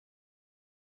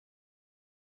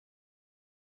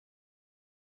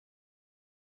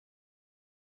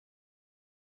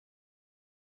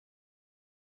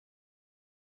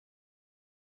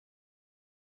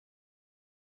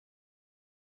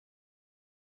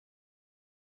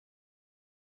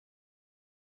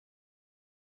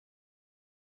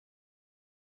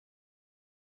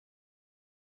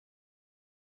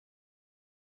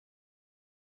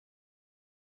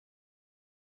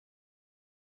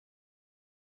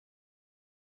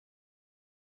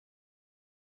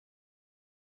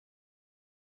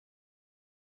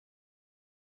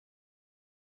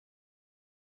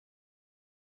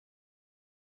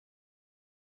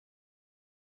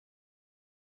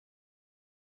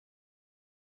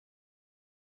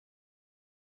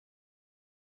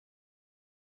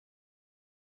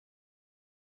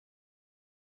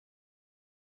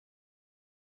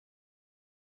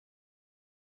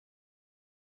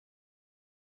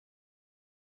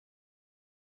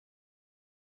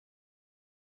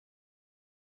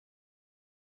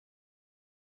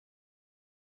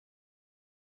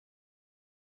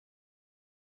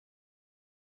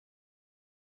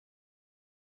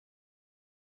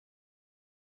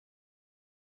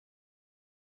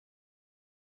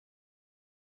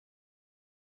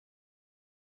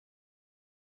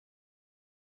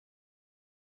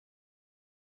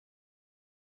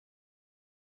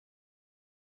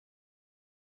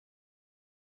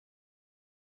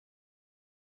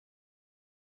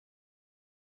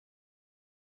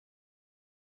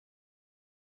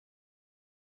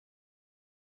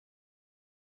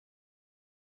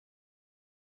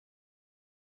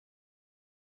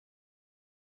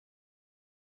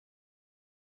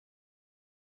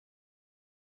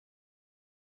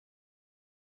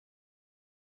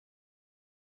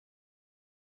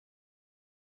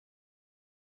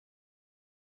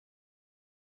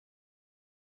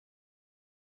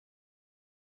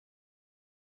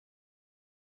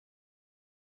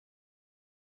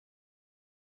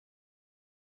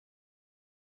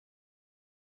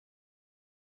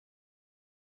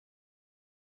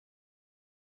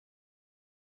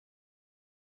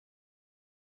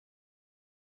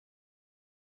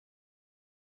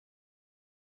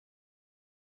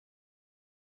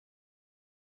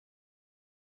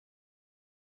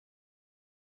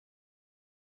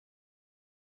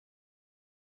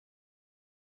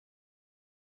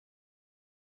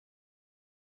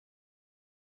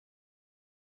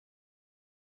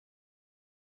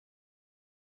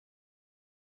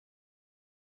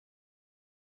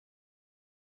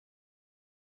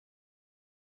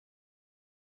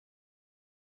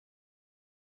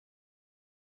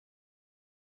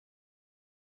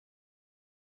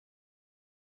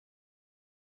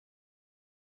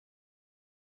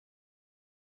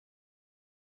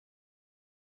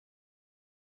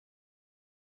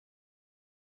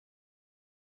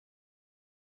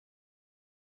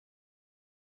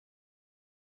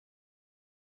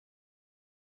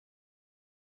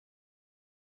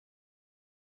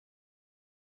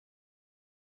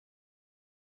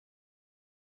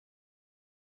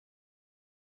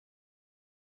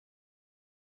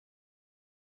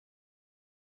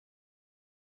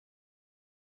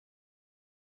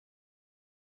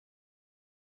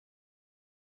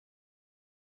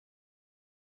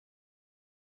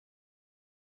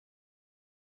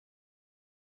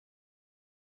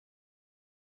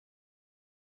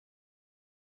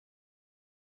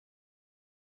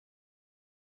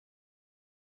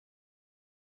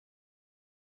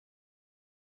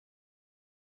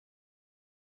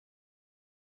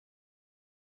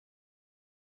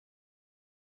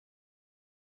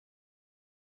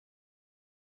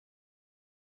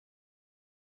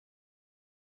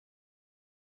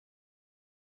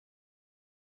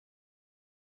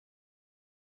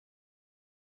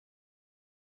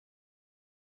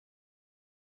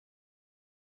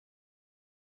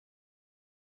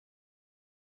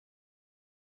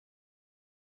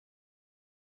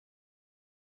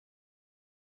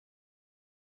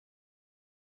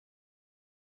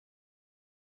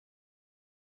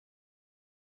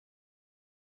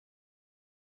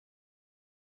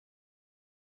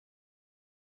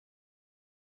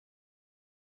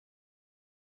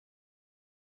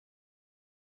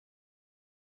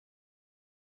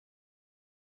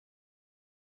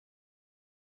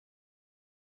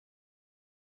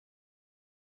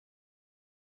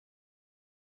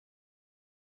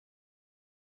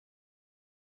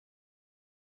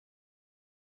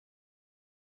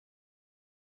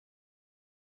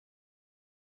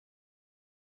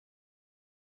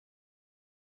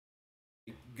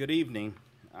Good evening.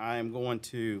 I am going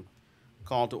to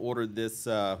call to order this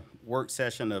work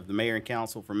session of the Mayor and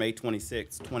Council for May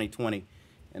 26, 2020.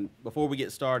 And before we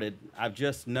get started, I've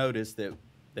just noticed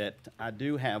that I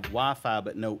do have Wi-Fi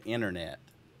but no internet.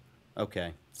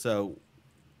 Okay, so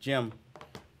Jim,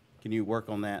 can you work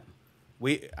on that?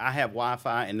 I have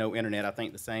Wi-Fi and no internet. I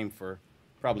think the same for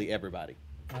probably everybody.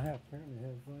 I apparently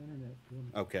have internet.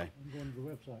 Okay. I'm going to the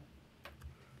website.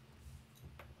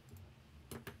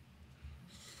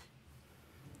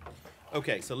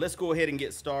 Okay, so let's go ahead and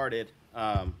get started.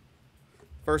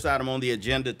 First item on the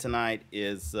agenda tonight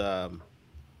is, for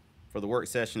the work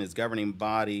session, is governing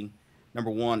body.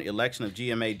 Number 1, election of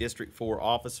GMA District 4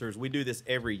 officers. We do this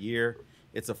every year.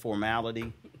 It's a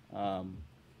formality.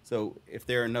 So if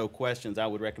there are no questions, I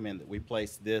would recommend that we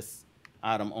place this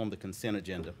item on the consent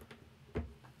agenda.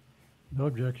 No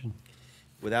objection.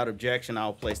 Without objection,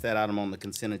 I'll place that item on the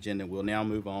consent agenda. We'll now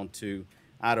move on to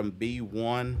item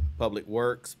B1, Public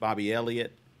Works, Bobby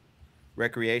Elliott,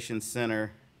 Recreation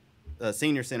Center,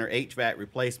 Senior Center HVAC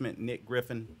replacement, Nick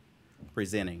Griffin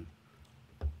presenting.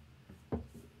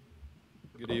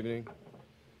 Good evening.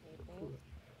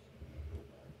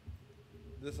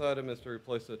 This item is to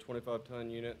replace a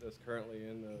 25-ton unit that's currently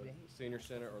in the senior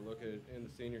center or located in the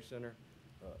senior center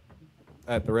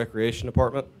at the recreation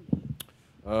department.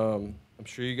 I'm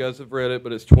sure you guys have read it,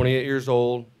 but it's 28 years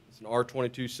old. It's an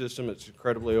R22 system. It's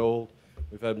incredibly old.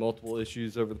 We've had multiple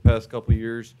issues over the past couple of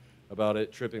years about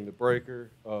it tripping the breaker,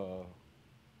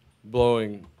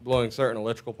 blowing certain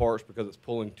electrical parts because it's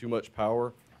pulling too much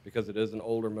power because it is an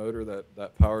older motor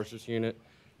that powers this unit.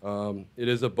 It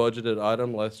is a budgeted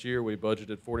item. Last year we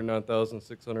budgeted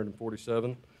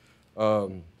 $49,647,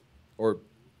 or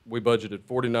we budgeted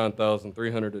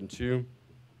 $49,302.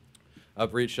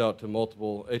 I've reached out to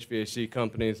multiple HVAC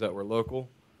companies that were local,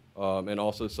 and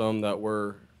also some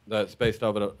that's based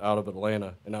out of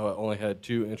Atlanta, and I only had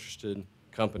 2 interested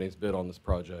companies bid on this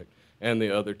project, and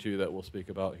the other 2 that we'll speak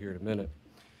about here in a minute.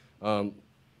 I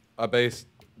based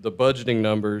the budgeting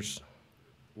numbers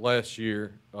last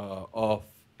year off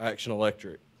Action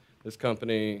Electric. This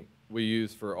company we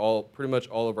use for pretty much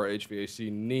all of our HVAC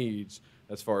needs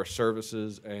as far as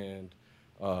services and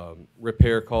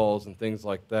repair calls and things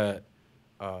like that.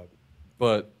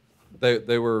 But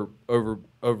they were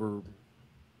over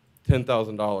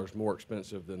 $10,000 more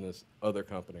expensive than this other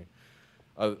company.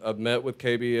 I've met with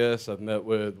KBS. I've met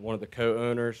with one of the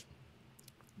co-owners.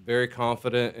 Very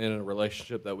confident in a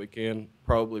relationship that we can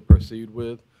probably proceed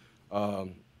with.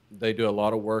 They do a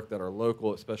lot of work that are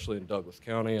local, especially in Douglas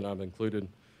County, and I've included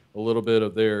a little bit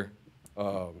of that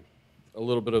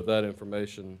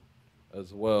information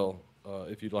as well,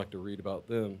 if you'd like to read about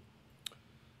them.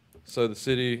 So the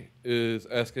city is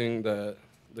asking that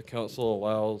the council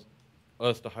allows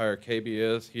us to hire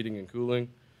KBS Heating and Cooling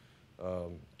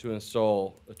to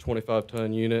install a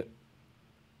 25-ton unit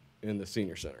in the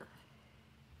senior center.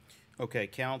 Okay,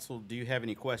 council, do you have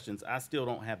any questions? I still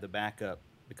don't have the backup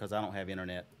because I don't have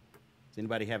internet. Does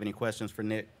anybody have any questions for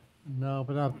Nick? No,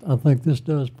 but I think this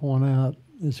does point out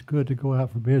it's good to go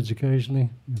out for bids occasionally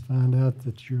and find out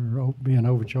that you're being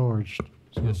overcharged.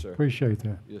 So Yes, sir. Appreciate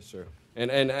that. Yes, sir.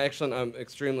 And actually, I'm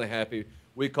extremely happy.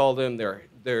 We call them, they're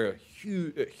a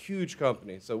huge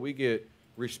company, so we get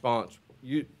response.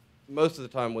 Most of the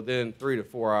time, within 3 to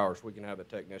 4 hours, we can have a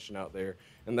technician out there.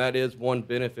 And that is one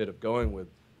benefit of going with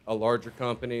a larger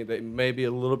company that may be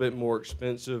a little bit more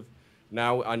expensive.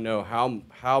 Now I know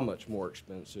how much more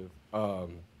expensive.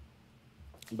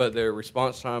 But their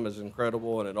response time is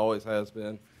incredible, and it always has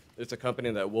been. It's a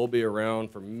company that will be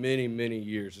around for many, many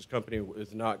years. This company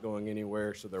is not going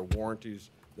anywhere, so their warranties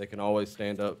they can always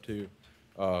stand up to.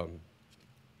 But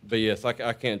yes,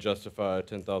 I can't justify a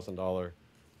 $10,000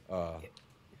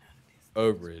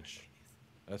 overage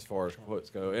as far as quotes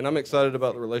go. And I'm excited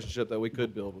about the relationship that we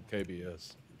could build with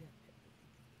KBS.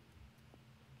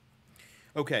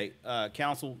 Okay,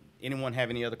 council, anyone have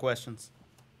any other questions?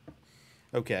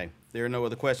 Okay, if there are no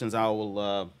other questions, I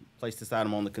will place this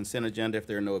item on the consent agenda if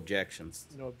there are no objections.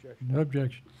 No objection. No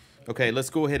objection. Okay, let's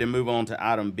go ahead and move on to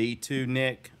item B2,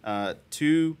 Nick.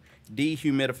 2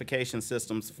 dehumidification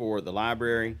systems for the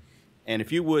library. And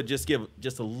if you would, just give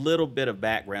just a little bit of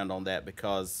background on that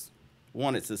because,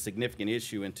 1, it's a significant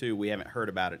issue, and 2, we haven't heard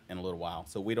about it in a little while.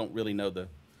 So we don't really know the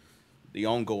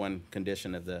ongoing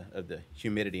condition of the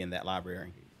humidity in that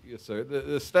library. Yes, sir.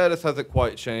 The status hasn't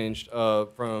quite changed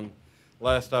from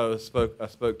last I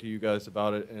spoke to you guys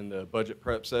about it in the budget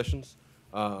prep sessions.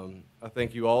 I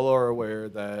think you all are aware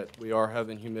that we are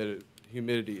having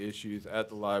humidity issues at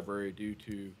the library due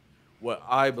to what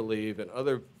I believe and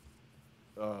other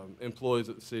employees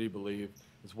at the city believe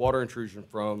is water intrusion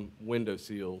from window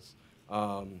seals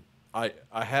I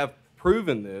have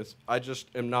proven this. I just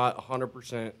am not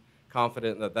 100%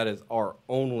 confident that that is our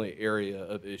only area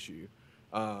of issue.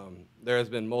 There has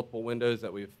been multiple windows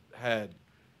that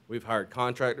we've hired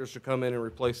contractors to come in and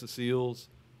replace the seals.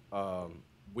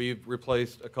 We've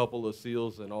replaced a couple of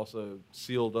seals and also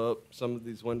sealed up some of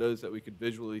these windows that we could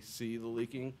visually see the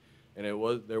leaking, and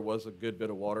there was a good bit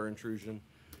of water intrusion.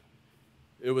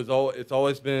 It's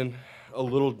always been a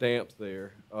little damp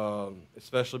there,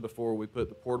 especially before we put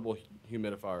the portable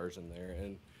humidifiers in there.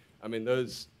 And I mean,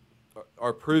 those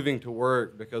are proving to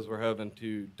work because we're having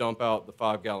to dump out the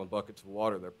 5-gallon buckets of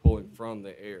water they're pulling from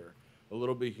the air. A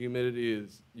little bit of humidity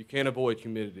you can't avoid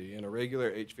humidity, and a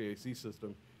regular HVAC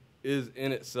system is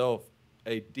in itself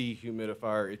a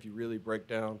dehumidifier if you really break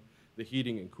down the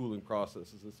heating and cooling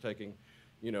processes. It's taking,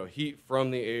 heat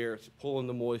from the air, it's pulling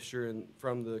the moisture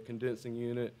from the condensing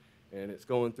unit, and it's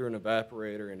going through an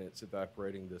evaporator and it's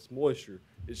evaporating this moisture.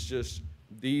 It's just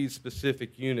these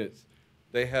specific units,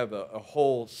 they have a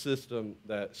whole system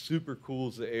that super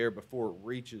cools the air before it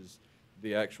reaches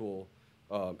the actual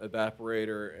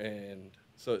evaporator, and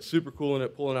so it's super cooling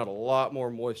it, pulling out a lot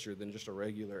more moisture than just a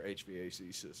regular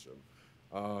HVAC system.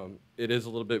 It is a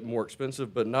little bit more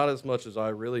expensive, but not as much as I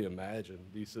really imagined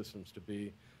these systems to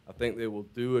be. I think they will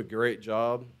do a great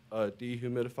job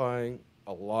dehumidifying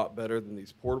a lot better than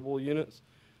these portable units.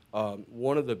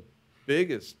 One of the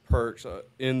biggest perks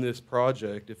in this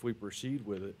project, if we proceed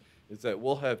with it, is that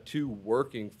we'll have 2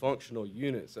 working functional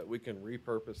units that we can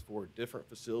repurpose for different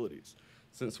facilities.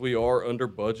 Since we are under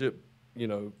budget,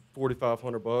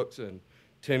 $4,500 and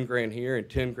 10 grand here and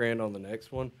 10 grand on the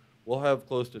next one, we'll have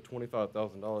close to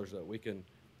 $25,000 that we can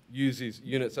use these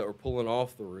units that we're pulling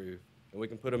off the roof, and we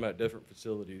can put them at different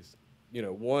facilities.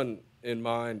 One in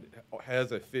mind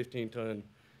has a 15-ton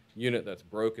unit that's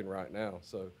broken right now.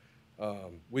 So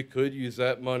we could use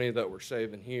that money that we're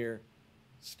saving here,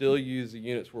 still use the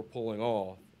units we're pulling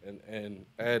off, and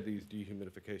add these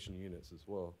dehumidification units as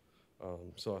well.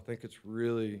 So I think it's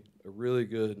really a really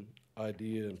good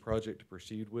idea and project to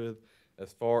proceed with.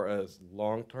 As far as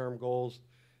long-term goals,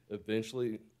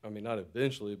 eventually, I mean, not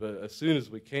eventually, but as soon as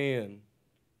we can,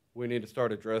 we need to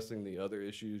start addressing the other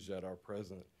issues that are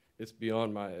present. It's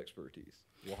beyond my expertise.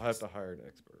 We'll have to hire an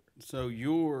expert.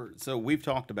 So we've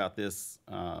talked about this,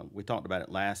 we talked about it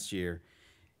last year,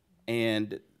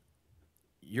 and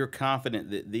you're confident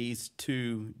that these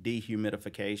 2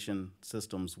 dehumidification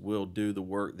systems will do the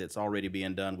work that's already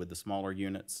being done with the smaller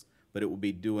units, but it will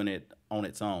be doing it on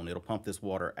its own. It'll pump this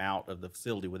water out of the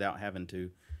facility without having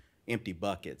to empty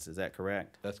buckets. Is that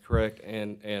correct? That's correct,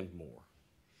 and more.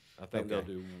 I think they'll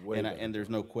do way better. And there's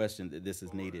no question that this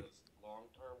is needed.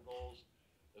 Long-term goals,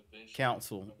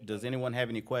 Council, does anyone have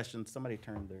any questions? Somebody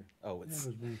turned their, it's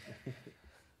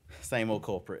same old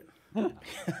culprit.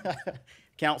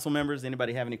 Council members,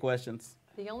 anybody have any questions?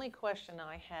 The only question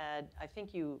I had, I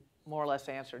think you more or less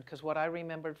answered, because what I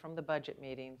remembered from the budget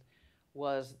meeting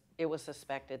was it was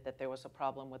suspected that there was a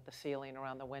problem with the ceiling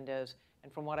around the windows.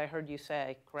 And from what I heard you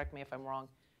say, correct me if I'm wrong,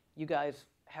 you guys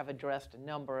have addressed a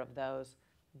number of those,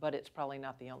 but it's probably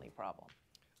not the only problem.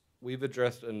 We've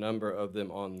addressed a number of them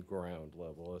on ground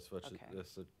level, especially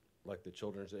Okay. like the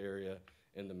children's area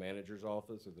in the manager's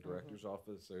office or the director's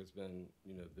office. There's been,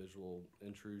 visual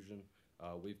intrusion.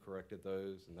 We've corrected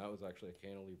those, and that was actually a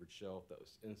cantilevered shelf that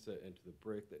was inset into the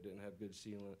brick that didn't have good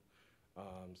sealant.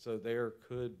 So there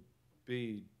could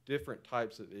be different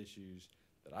types of issues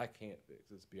that I can't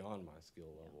fix. It's beyond my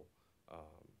skill level.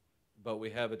 But we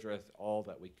have addressed all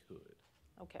that we could.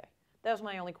 Okay. That was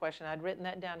my only question. I'd written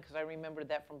that down because I remembered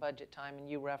that from budget time and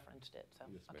you referenced it. So,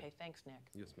 Yes, ma'am. okay, thanks, Nick.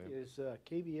 Yes, ma'am. Is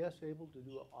KBS able to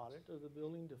do an audit of the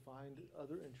building to find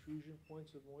other intrusion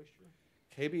points of moisture?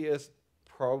 KBS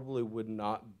probably would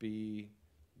not be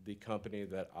the company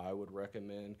that I would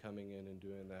recommend coming in and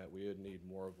doing that. We would need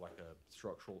more of like a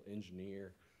structural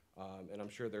engineer. And I'm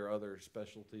sure there are other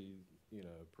specialty,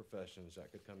 professions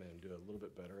that could come in and do a little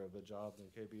bit better of a job than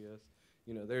KBS.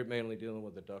 They're mainly dealing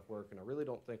with the ductwork, and I really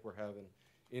don't think we're having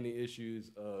any issues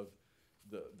of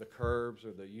the curbs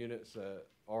or the units that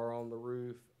are on the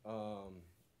roof.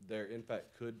 There, in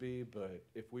fact, could be, but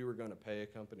if we were going to pay a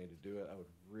company to do it, I would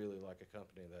really like a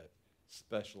company that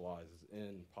specializes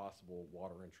in possible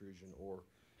water intrusion or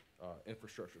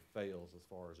infrastructure fails as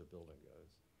far as a building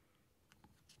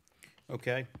goes.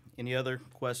 Okay. Any other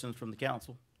questions from the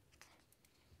council?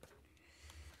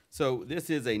 So this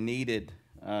is a needed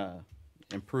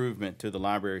improvement to the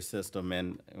library system,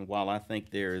 and while I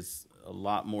think there's a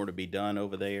lot more to be done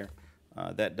over there,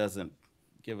 that doesn't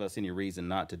give us any reason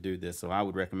not to do this. So I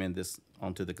would recommend this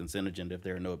onto the consent agenda if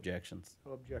there are no objections.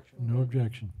 No objection. No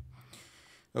objection.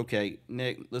 Okay,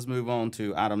 Nick, let's move on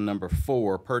to item number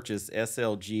 4, purchase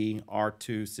SLG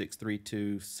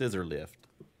R2632 scissor lift.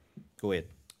 Go ahead.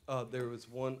 There was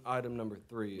one item number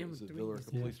 3. It was the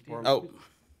Villarica Police Department. Oh,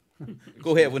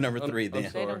 go ahead with number I'm- 3 I'm then. They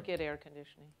sorry. don't get air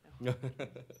conditioning. No,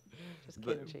 just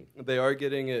kidding, Chief. They are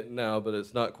getting it now, but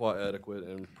it's not quite adequate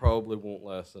and probably won't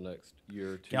last the next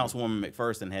year or two. Councilwoman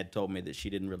McPherson had told me that she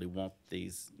didn't really want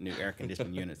these new air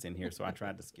conditioning units in here, so I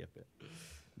tried to skip it.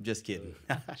 Just kidding.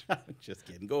 Just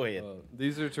kidding. Go ahead.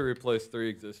 These are to replace 3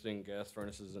 existing gas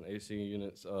furnaces and AC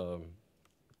units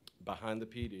behind the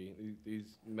PD.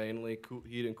 These mainly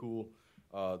heat and cool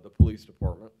the police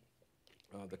department.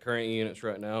 The current units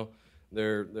right now,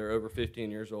 they're over 15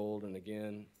 years old, and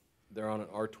again, they're on an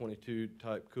R22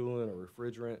 type coolant or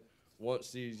refrigerant. Once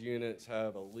these units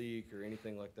have a leak or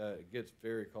anything like that, it gets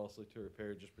very costly to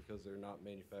repair just because they're not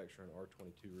manufacturing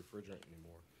R22 refrigerant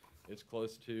anymore. It's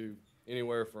close to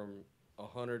anywhere from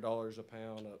 $100 a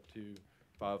pound up to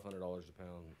 $500 a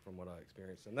pound from what I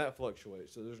experienced. And that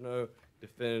fluctuates, so there's no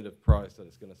definitive price that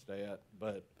it's going to stay at,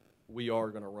 but we are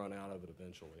going to run out of it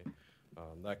eventually.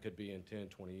 That could be in 10,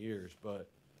 20 years, but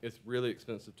it's really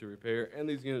expensive to repair, and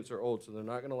these units are old, so they're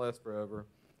not going to last forever.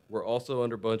 We're also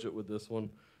under budget with this one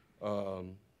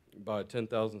by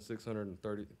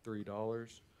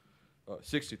 $10,633,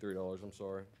 $63, I'm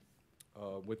sorry,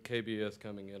 with KBS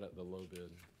coming in at the low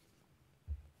bid.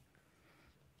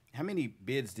 How many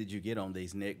bids did you get on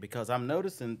these, Nick? Because I'm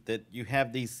noticing that you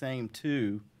have these same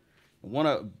 2.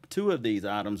 Two of these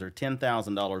items are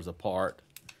 $10,000 apart,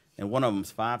 and one of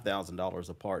them's $5,000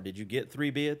 apart. Did you get 3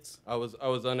 bids? I was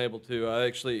unable to.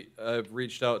 I've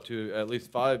reached out to at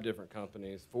least 5 different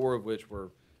companies, 4 of which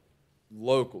were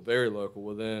local, very local,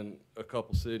 within a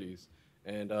couple cities.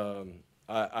 And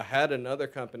I had another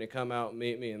company come out and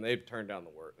meet me, and they've turned down the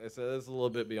work. They said it's a little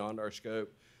bit beyond our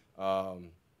scope.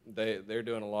 They're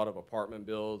doing a lot of apartment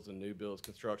builds and new builds.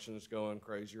 Construction is going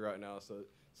crazy right now. So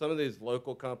some of these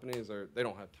local companies they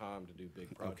don't have time to do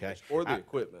big projects or the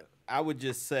equipment. I would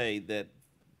just say that,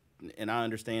 and I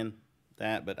understand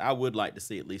that, but I would like to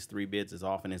see at least 3 bids as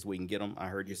often as we can get them. I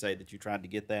heard you say that you tried to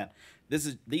get that.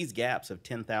 These gaps of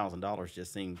 $10,000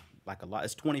 just seem like a lot.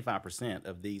 It's 25%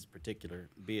 of these particular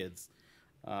bids.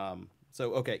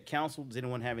 Okay, council, does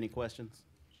anyone have any questions?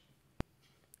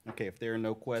 Okay, if there are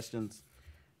no questions,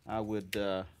 I would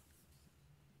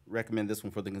recommend this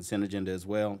one for the consent agenda as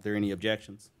well. Are there any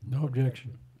objections? No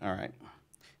objection. All right.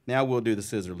 Now we'll do the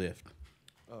scissor lift.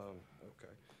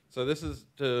 Okay. So this is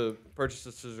to purchase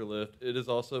a scissor lift. It is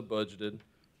also budgeted.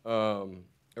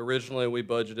 Originally, we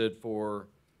budgeted for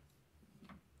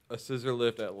a scissor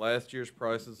lift at last year's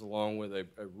prices along with a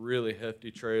really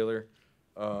hefty trailer.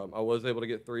 I was able to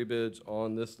get 3 bids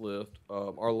on this lift.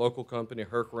 Our local company,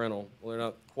 Herc Rental, well, they're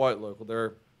not quite local.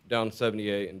 They're down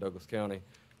 78 in Douglas County.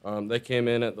 They came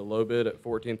in at the low bid at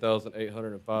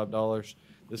 $14,805.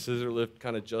 The scissor lift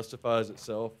kind of justifies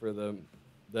itself for the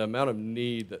amount of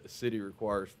need that the city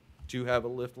requires to have a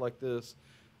lift like this.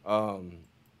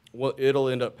 Well, it'll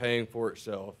end up paying for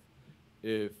itself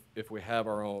if we have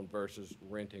our own versus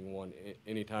renting one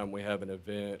anytime we have an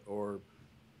event or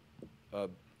a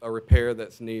repair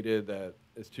that's needed that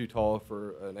is too tall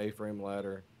for an A-frame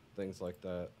ladder, things like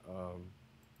that.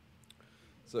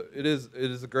 So it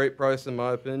is a great price in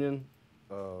my opinion.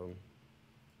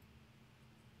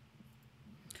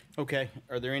 Okay,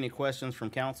 are there any questions from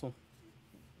council?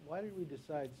 Why did we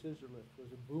decide scissor lift?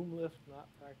 Was a boom lift not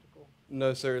practical?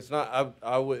 No, sir, it's not.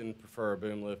 I wouldn't prefer a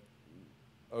boom lift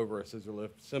over a scissor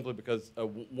lift simply because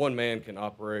one man can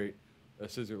operate a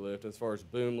scissor lift. As far as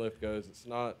boom lift goes, it's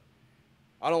not.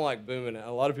 I don't like booming.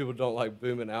 A lot of people don't like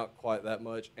booming out quite that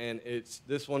much, and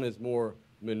this one is more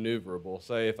maneuverable.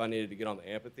 Say if I needed to get on the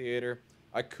amphitheater,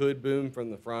 I could boom from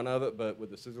the front of it, but with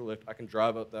the scissor lift, I can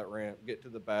drive up that ramp, get to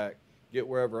the back, get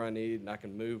wherever I need, and I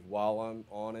can move while I'm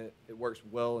on it. It works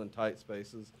well in tight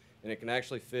spaces, and it can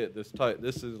actually fit this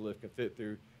scissor lift can fit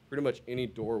through pretty much any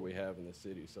door we have in the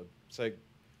city. So say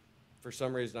for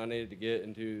some reason I needed to get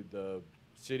into the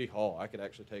city hall, I could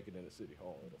actually take it into city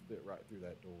hall. It'll fit right through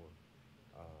that door.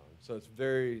 So it's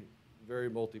very, very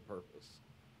multi-purpose.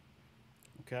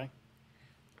 Okay.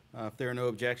 If there are no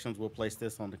objections, we'll place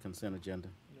this on the consent agenda.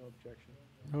 No objection.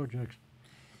 No objection.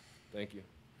 Thank you.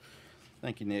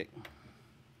 Thank you, Nick.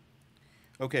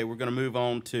 Okay, we're going to move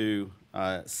on to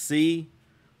C,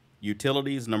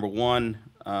 utilities. Number 1,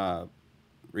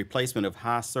 replacement of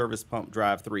high service pump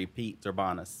drive 3, Pete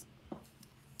Zerbanis.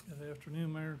 Good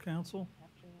afternoon, Mayor and Council.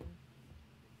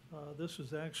 This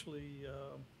is actually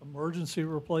emergency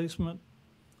replacement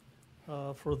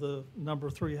for the number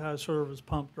 3 high service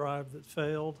pump drive that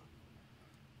failed.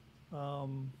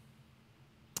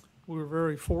 we were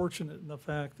very fortunate in the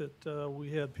fact that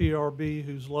we had PRB,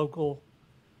 who's local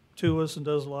to us and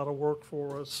does a lot of work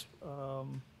for us,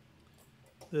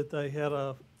 that they had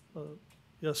a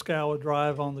Yaskawa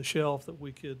drive on the shelf that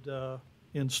we could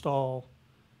install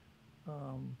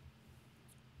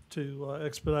to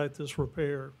expedite this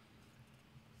repair.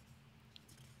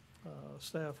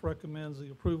 Staff recommends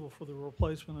the approval for the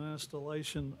replacement and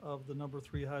installation of the number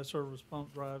 3 high service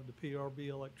pump drive to PRB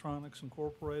Electronics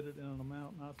Incorporated in an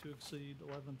amount not to exceed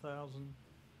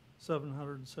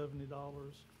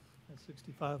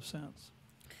 $11,770.65.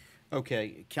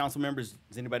 Okay, council members,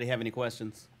 does anybody have any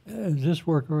questions? Has this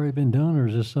work already been done, or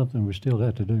is this something we still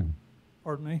have to do?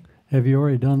 Pardon me? Have you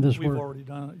already done this We've work? already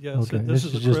done it, yes. Okay, This this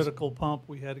is is a just- critical pump.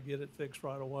 We had to get it fixed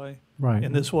right away. Right.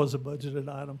 And this was a budgeted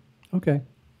item. Okay.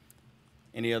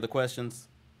 Any other questions?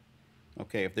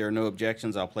 Okay, if there are no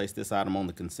objections, I'll place this item on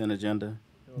the consent agenda.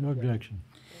 No objection.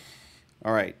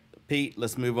 All right, Pete,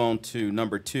 let's move on to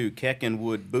number 2,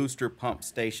 Keckenwood Booster Pump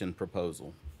Station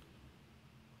Proposal.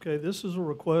 Okay, this is a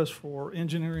request for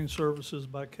engineering services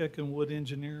by Keckenwood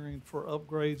Engineering for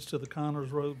upgrades to the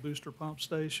Connors Road Booster Pump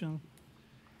Station.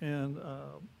 And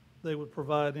they would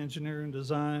provide engineering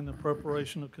design and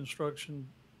preparation of construction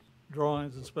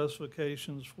drawings and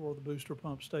specifications for the booster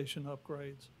pump station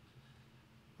upgrades.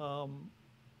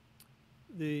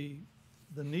 The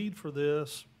need for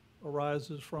this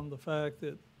arises from the fact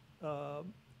that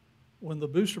when the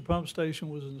booster pump station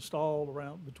was installed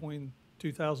around between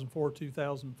 2004,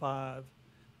 2005,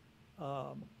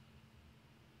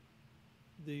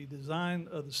 the design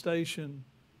of the station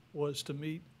was to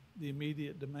meet the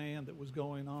immediate demand that was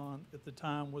going on at the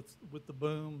time with the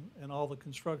boom and all the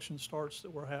construction starts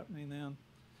that were happening then.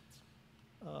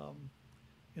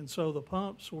 And so the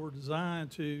pumps were designed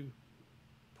to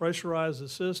pressurize the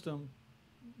system,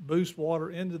 boost water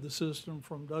into the system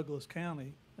from Douglas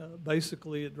County.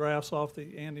 Basically, it drafts off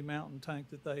the Andy Mountain tank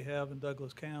that they have in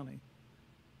Douglas County.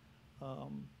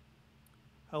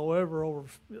 However,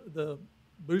 the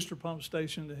booster pump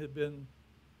station that had been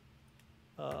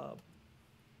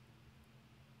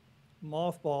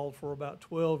mothballed for about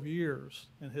 12 years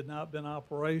and had not been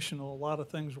operational. A lot of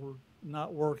things were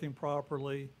not working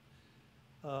properly.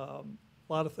 A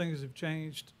lot of things have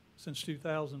changed since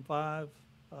 2005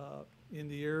 in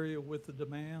the area with the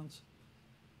demands.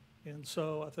 And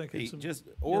so I think it's... Pete, just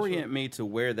Yes, orient sir. me to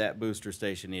where that booster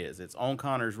station is. It's on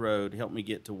Connors Road. Help me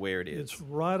get to where it is. It's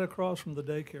right across from the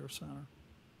daycare center.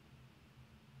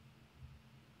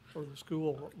 Or the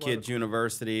school. right Kids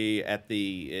University at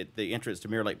the entrance to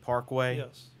Mirror Lake Parkway?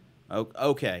 Yes,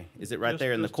 Okay. Is it right Just-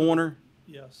 there in the just to the- corner?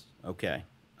 yes. Okay.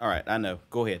 All right, I know.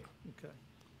 Go ahead. Okay.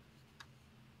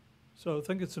 So I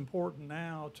think it's important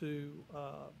now to,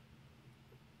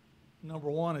 number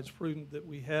one, it's prudent that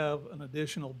we have an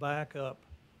additional backup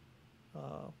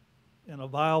and a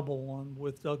viable one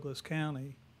with Douglas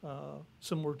County,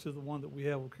 similar to the one that we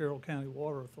have with Carroll County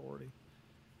Water Authority.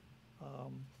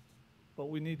 But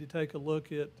we need to take a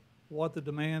look at what the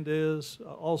demand is.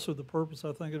 Also, the purpose,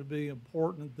 I think it'd be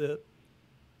important that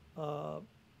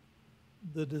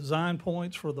the design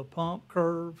points for the pump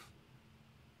curve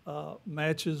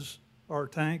matches our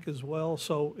tank as well.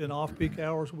 So in off-peak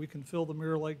hours, we can fill the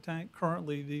Mirror Lake tank.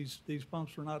 Currently, these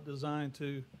pumps are not designed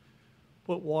to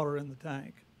put water in the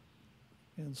tank.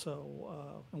 And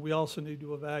so, and we also need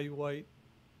to evaluate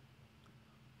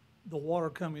the water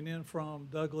coming in from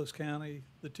Douglas County,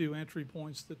 the 2 entry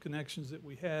points, the connections that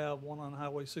we have, one on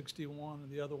Highway 61 and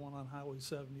the other one on Highway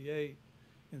 78,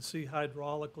 and see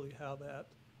hydraulically how that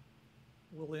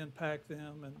will impact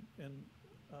them and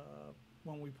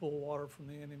when we pull water from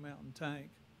the Andy Mountain tank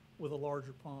with a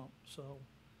larger pump. So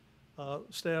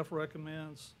staff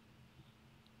recommends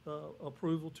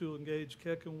approval to engage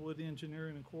Keckenwood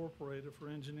Engineering Incorporated for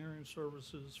engineering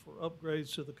services for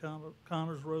upgrades to the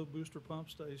Connors Road Booster Pump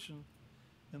Station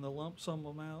in the lump sum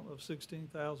amount of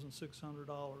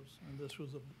 $16,600. And this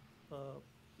was a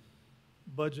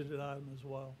budgeted item as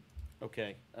well.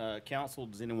 Okay. Council,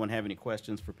 does anyone have any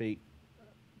questions for Pete?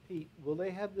 Pete, will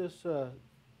they have this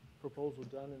proposal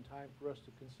done in time for us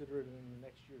to consider it in the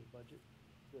next year's budget?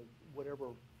 Whatever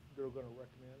they're gonna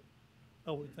recommend? I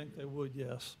would think they would,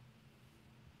 yes.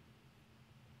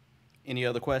 Any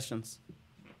other questions?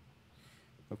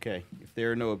 Okay. If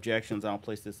there are no objections, I'll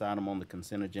place this item on the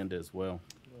consent agenda as well.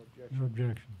 No objection. No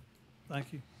objection.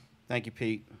 Thank you. Thank you,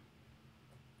 Pete.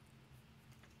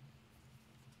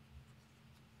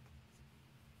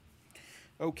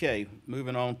 Okay,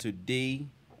 moving on to D,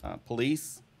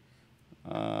 police.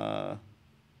 Number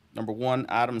 1,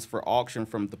 items for auction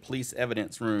from the police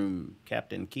evidence room.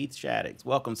 Captain Keith Shaddix.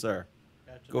 Welcome, sir.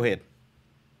 Go ahead.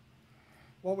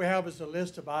 What we have is a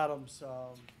list of items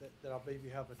that I believe you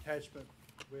have attachment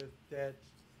with that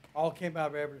all came out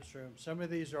of evidence room. Some of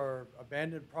these are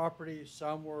abandoned properties,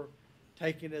 some were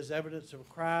taken as evidence of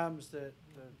crimes that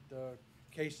the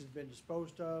case has been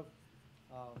disposed of.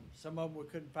 Some of them we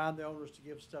couldn't find the owners to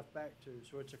give stuff back to.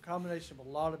 So it's a combination of a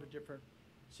lot of different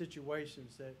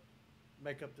situations that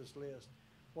make up this list.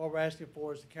 What we're asking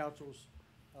for is the council's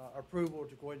approval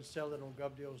to go ahead and sell it on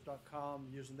govdeals.com,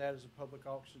 using that as a public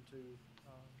auction to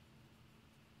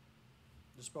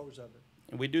dispose of it.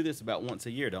 And we do this about once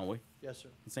a year, don't we? Yes, sir.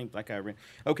 It seems like I read.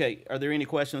 Okay, are there any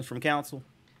questions from council?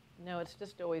 No, it's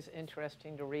just always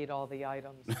interesting to read all the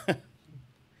items.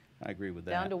 I agree with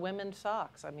that. Down to women's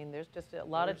socks. I mean, there's just a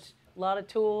lot of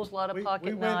tools, a lot of We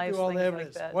pocket went knives, through all things the like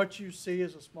evidence. that. What you see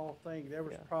is a small thing. There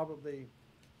was Yeah. probably,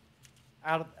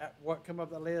 what come up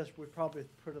the list, we probably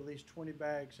put at least 20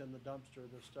 bags in the dumpster.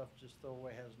 The stuff just throw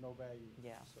away, has no value.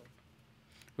 Yeah. So,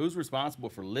 Who's responsible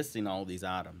for listing all these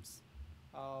items?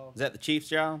 uh, Is that the chief's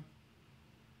job?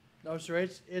 no, sir,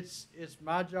 it's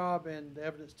my job and the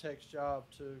evidence tech's job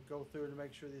to go through and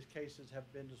make sure these cases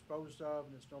have been disposed of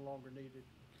and it's no longer needed.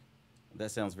 That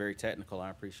sounds very technical. I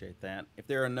appreciate that. If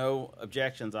there are no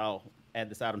objections, I'll add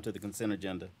this item to the consent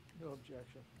agenda. No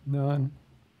objection. None.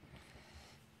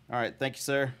 All right, thank you,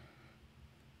 sir.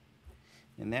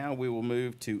 And now we will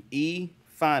move to E,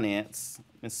 Finance.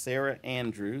 Ms. Sarah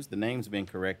Andrews, the name's been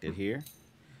corrected here.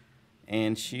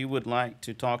 And she would like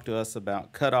to talk to us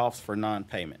about cutoffs for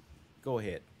non-payment. Go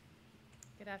ahead.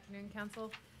 Good afternoon,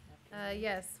 council.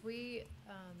 Yes,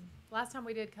 last time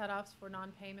we did cutoffs for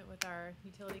non-payment with our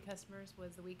utility customers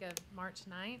was the week of March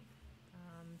 9th.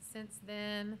 Since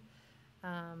then,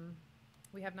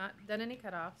 we have not done any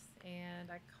cutoffs, and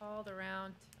I called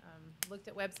around, looked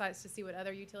at websites to see what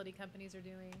other utility companies are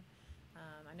doing.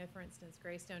 I know, for instance,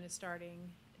 Greystone is starting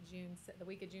the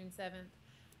week of June 7th.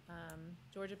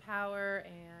 Georgia Power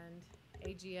and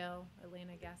AGL,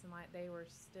 Atlanta Gas and Light, they were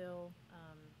still,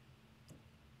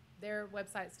 their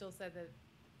website still said that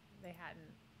they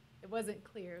hadn't, it wasn't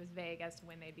clear, it was vague as to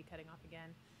when they'd be cutting off again.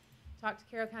 Talked to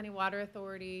Carroll County Water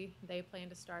Authority, they plan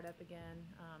to start up again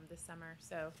this summer.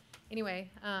 So anyway,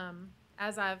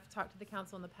 as I've talked to the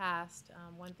council in the past,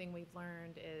 one thing we've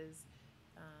learned is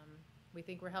we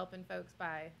think we're helping folks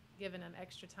by giving them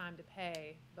extra time to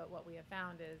pay, but what we have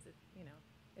found is,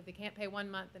 if they can't pay 1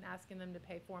 month, then asking them to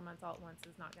pay 4 months all at once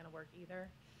is not going to work either.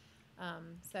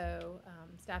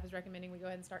 Staff is recommending we go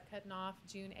ahead and start cutting off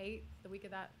June 8th, the week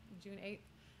of that, June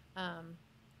 8th.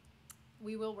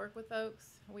 We will work with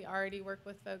folks. We already work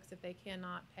with folks if they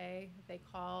cannot pay, if they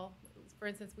call. For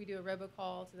instance, we do a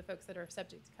robocall to the folks that are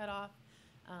subject to cutoff.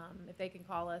 If they can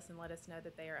call us and let us know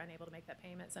that they are unable to make that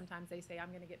payment. Sometimes they say, I'm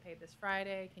going to get paid this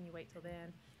Friday. Can you wait till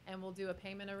then? And we'll do a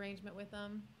payment arrangement with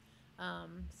them.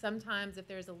 Sometimes if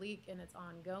there's a leak and it's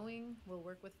ongoing, we'll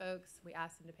work with folks. We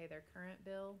ask them to pay their current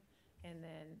bill and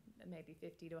then maybe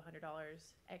 $50 to $100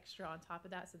 extra on top of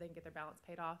that so they can get their balance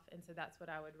paid off. And so that's what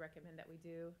I would recommend that we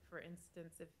do. For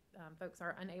instance, if folks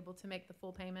are unable to make the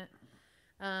full payment.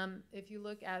 If you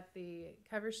look at the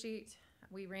cover sheet,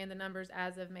 we ran the numbers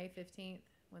as of May 15th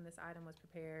when this item was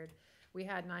prepared. We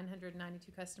had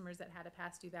 992 customers that had a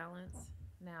past due balance.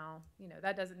 Now,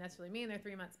 that doesn't necessarily mean they're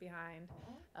 3 months behind,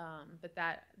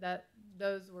 but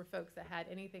those were folks that had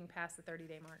anything past the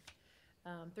 30-day mark.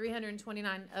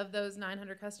 329 of those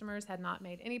 900 customers had not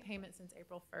made any payment since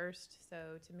April 1st.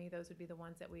 So to me, those would be the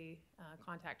ones that we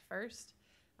contact first,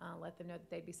 let them know that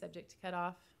they'd be subject to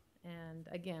cutoff. And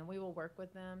again, we will work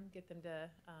with them, get them to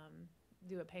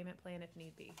do a payment plan if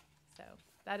need be. So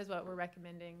that is what we're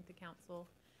recommending to council.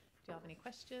 Do you have any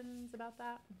questions about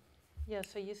that? Yeah,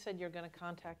 so you said you're going to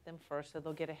contact them first, so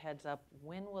they'll get a heads up.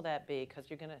 When will that be? Because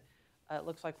you're going to, it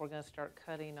looks like we're going to start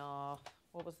cutting off,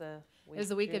 what was the week? It was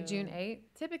the week of June 8th.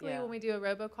 Typically, Yeah. when we do a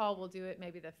robocall, we'll do it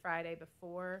maybe the Friday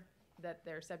before that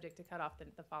they're subject to cut off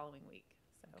the following week.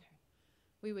 So Okay.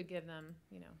 we would give them,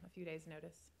 a few days'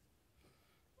 notice.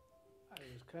 I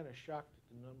was kind of shocked at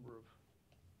the number of,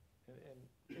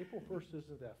 and April 1st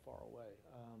isn't that far away.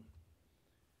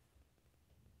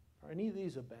 Are any of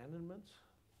these abandonments?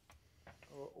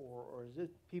 Or is it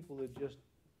people that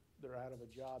they're out of a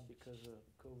job because of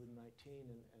COVID-19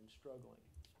 and struggling?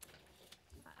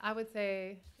 I would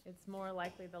say it's more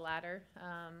likely the latter.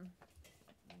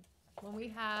 When we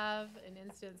have an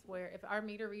instance where if our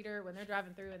meter reader, when they're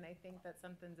driving through and they think that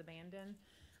something's abandoned,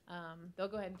 they'll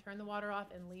go ahead and turn the water off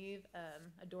and leave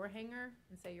a door hanger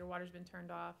and say your water's been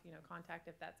turned off, contact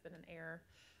if that's been an error.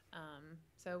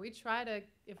 So we try to,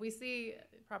 if we see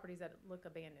properties that look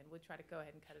abandoned, we try to go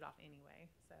ahead and cut it off anyway.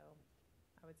 So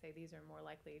I would say these are more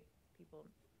likely people,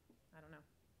 I don't know,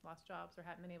 lost jobs or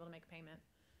haven't been able to make a payment.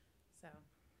 So,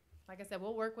 like I said,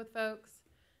 we'll work with folks,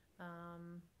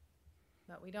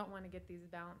 but we don't want to get these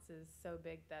balances so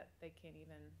big that they can't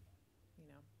even, you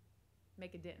know,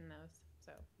 make a dent in those.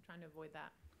 So, I'm trying to avoid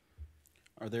that.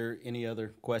 Are there any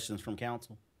other questions from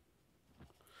council?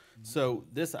 So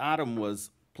this item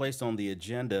was placed on the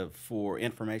agenda for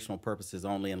informational purposes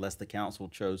only unless the council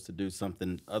chose to do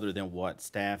something other than what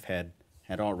staff had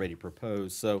already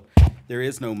proposed. So there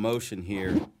is no motion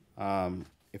here.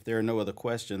 If there are no other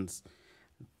questions,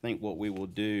 I think what we will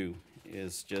do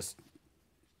is just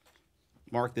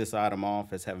mark this item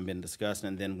off as having been discussed,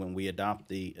 and then when we adopt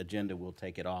the agenda, we'll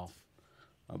take it off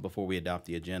before we adopt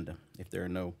the agenda. If there are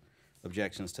no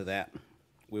objections to that,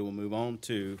 we will move on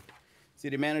to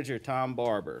City Manager Tom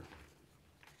Barber.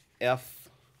 F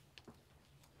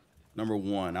number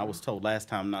 1. I was told last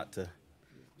time not to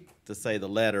say the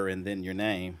letter and then your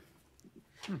name.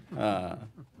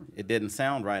 It didn't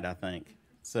sound right, I think.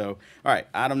 So, all right,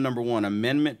 item number 1,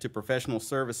 amendment to professional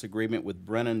service agreement with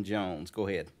Brennan Jones. Go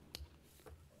ahead.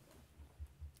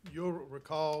 You'll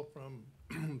recall from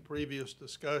previous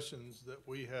discussions that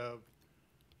we have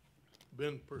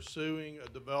been pursuing a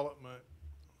development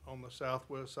on the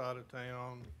southwest side of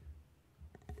town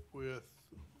with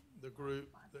the group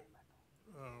that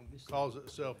calls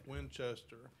itself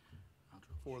Winchester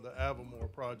for the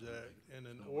Avamore project. And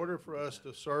in order for us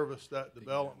to service that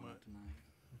development,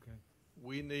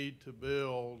 we need to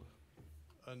build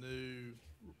a new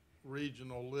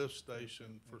regional lift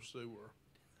station for sewer.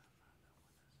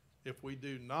 If we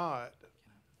do not,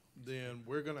 then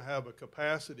we're going to have a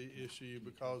capacity issue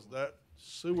because that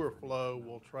sewer flow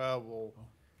will travel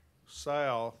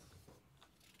south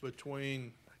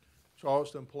between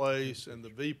Charleston Place and the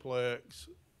V-Plex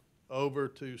over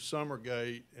to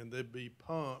Summergate, and they'd be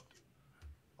pumped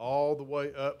all the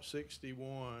way up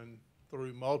 61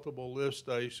 through multiple lift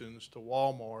stations to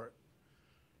Walmart,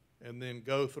 and then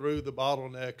go through the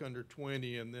bottleneck under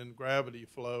 20 and then gravity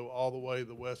flow all the way to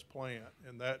the West Plant.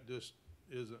 And that just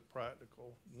isn't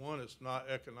practical. One, it's not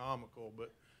economical,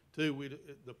 but two,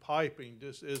 the piping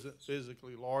just isn't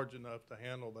physically large enough to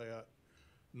handle that,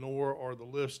 nor are the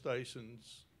lift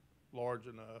stations large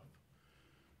enough.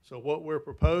 So what we're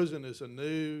proposing is a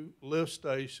new lift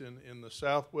station in the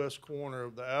southwest corner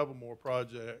of the Avamore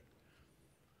project.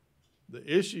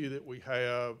 The issue that we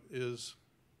have is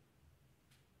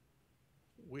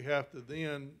we have to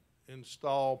then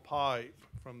install pipe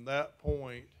from that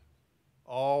point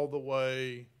all the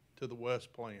way to the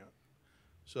West Plant.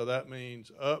 So that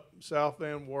means up South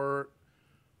Van Wert,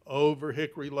 over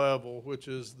Hickory Level, which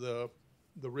is the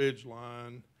ridge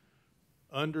line,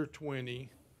 under 20,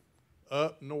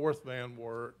 up North Van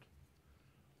Wert,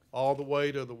 all the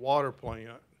way to the water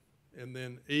plant, and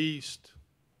then east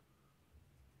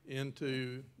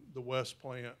into the West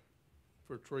Plant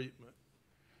for treatment.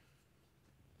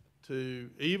 To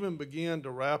even begin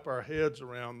to wrap our heads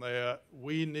around that,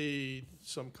 we need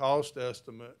some cost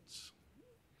estimates.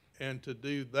 And to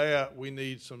do that, we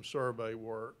need some survey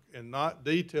work, and not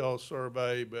detailed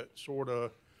survey, but sort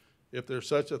of, if there's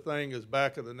such a thing as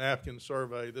back of the napkin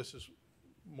survey, this is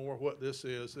more what this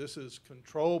is. This is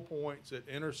control points at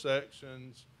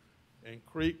intersections and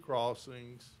creek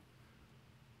crossings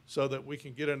so that we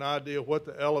can get an idea of what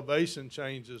the elevation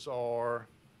changes are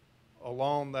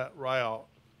along that route.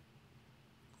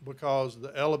 Because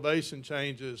the elevation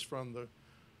changes from the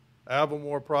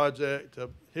Avamore project to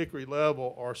Hickory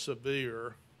Level are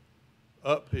severe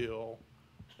uphill,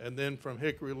 and then from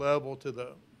Hickory Level to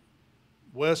the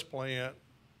West Plant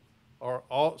are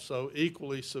also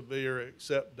equally severe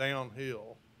except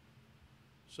downhill.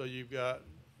 So you've got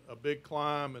a big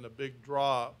climb and a big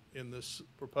drop in this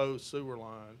proposed sewer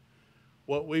line.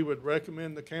 What we would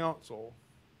recommend the council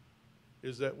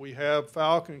is that we have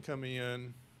Falcon come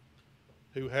in,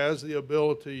 who has the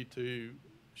ability to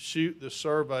shoot the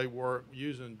survey work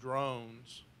using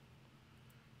drones,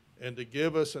 and to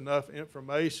give us enough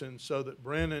information so that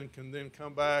Brennan can then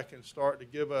come back and start to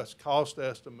give us cost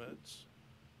estimates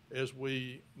as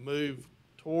we move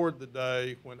toward the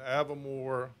day when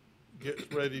Avamore gets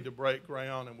ready to break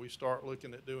ground and we start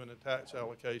looking at doing a tax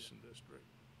allocation district.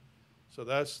 So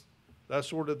that's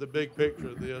sort of the big picture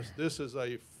of this. This is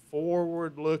a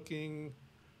forward-looking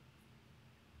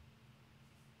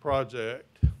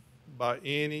project by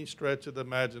any stretch of the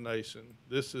imagination.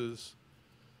 This is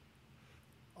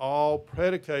all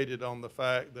predicated on the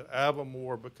fact that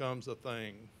Avamore becomes a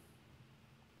thing.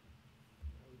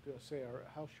 I was going to say,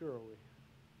 how sure are we?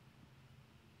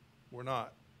 We're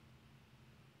not.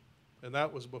 And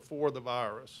that was before the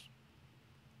virus.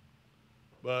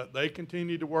 But they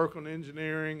continue to work on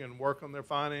engineering and work on their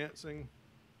financing.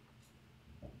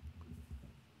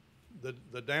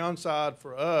 the downside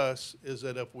for us is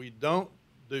that if we don't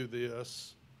do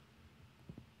this,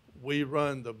 we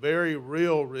run the very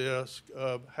real risk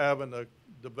of having a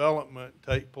development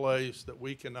take place that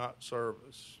we cannot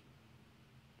service,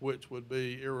 which would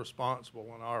be irresponsible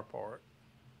on our part.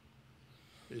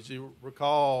 As you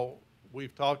recall,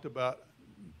 we've talked about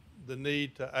the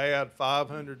need to add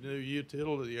 500 new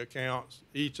utility accounts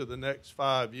each of the next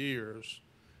 5 years,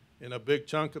 and a big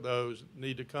chunk of those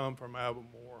need to come from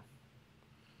Avamore.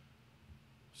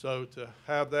 So to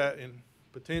have that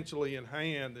potentially in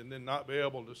hand and then not be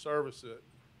able to service it,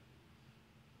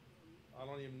 I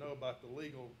don't even know about the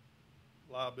legal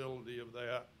liability of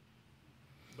that,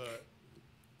 but.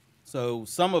 So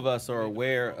some of us are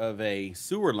aware of a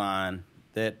sewer line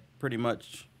that pretty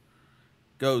much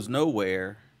goes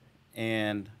nowhere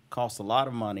and costs a lot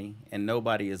of money and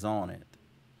nobody is on it.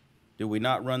 Do we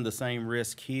not run the same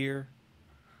risk here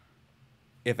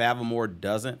if Avamore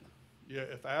doesn't? Yeah,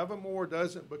 if Avamore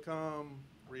doesn't become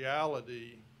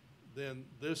reality, then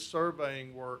this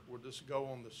surveying work will just go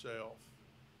on the shelf.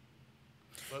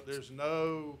 But there's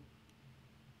no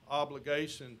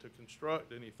obligation to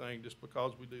construct anything just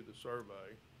because we do the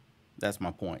survey. That's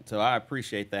my point. So I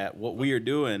appreciate that. What we are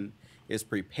doing is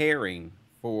preparing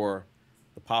for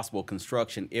the possible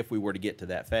construction if we were to get to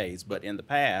that phase. But in the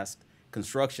past,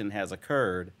 construction has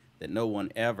occurred that no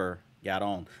one ever got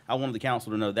on. I wanted the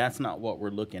council to know that's not what we're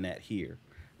looking at here.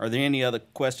 Are there any other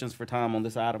questions for Tom on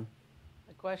this item?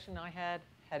 The question I had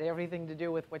everything to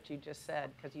do with what you just said,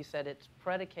 because you said it's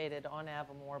predicated on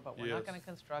Avamore, but we're not Yes. going to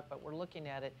construct, but we're looking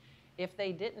at it. If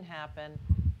they didn't happen,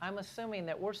 I'm assuming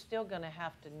that we're still going to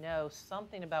have to know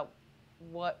something about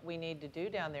what we need to do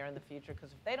down there in the future,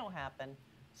 because if they don't happen,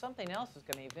 something else is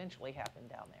going to eventually happen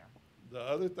down there. The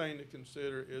other thing to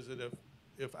consider is that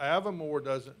if Avamore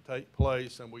doesn't take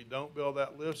place and we don't build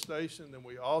that lift station, then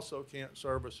we also can't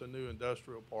service a new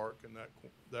industrial park in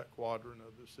that quadrant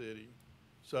of the city.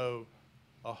 So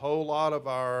a whole lot of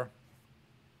our,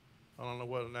 I don't know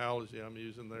what analogy I'm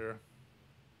using there.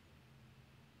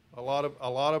 A lot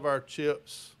of our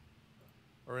chips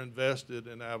are invested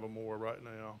in Avamore right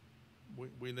now.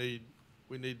 We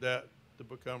need that to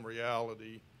become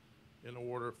reality in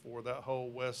order for that whole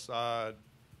west side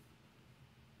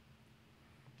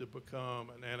to become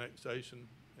an annexation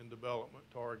and development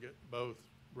target, both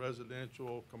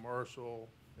residential, commercial,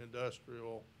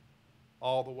 industrial,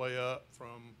 all the way up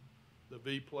from the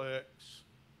V-Plex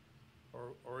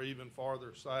or even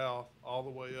farther south, all the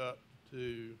way up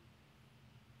to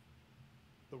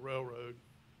the railroad.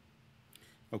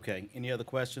 Okay, any other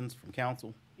questions from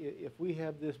council? If we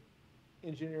have this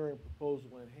engineering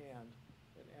proposal in hand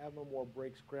and Avamore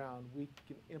breaks ground, we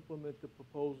can implement the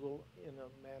proposal in a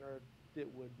manner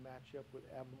that would match up with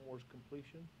Avamore's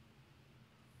completion?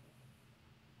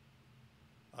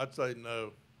 I'd say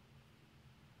no.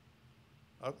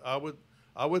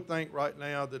 I would think right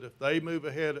now that if they move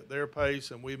ahead at their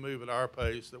pace and we move at our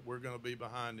pace, that we're going to be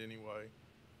behind anyway.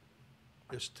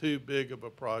 It's too big of a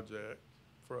project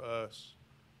for us.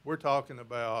 We're talking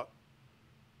about,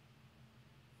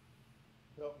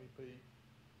 help me, Pete,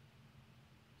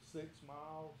 6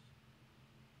 miles?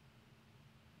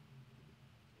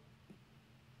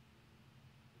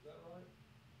 Is that right?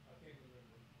 I can't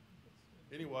remember.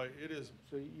 Anyway, it is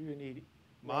So you need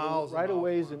miles and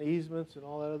right-of-ways miles. and easements and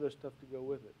all that other stuff to go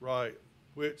with it. Right,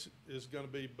 which is going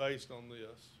to be based on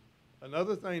this.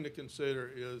 Another thing to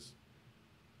consider is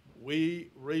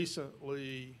we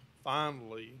recently,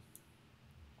 finally,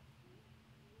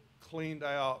 cleaned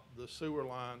out the sewer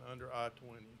line under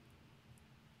I-20.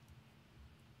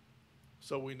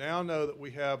 So we now know that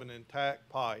we have an intact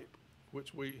pipe,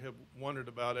 which we have wondered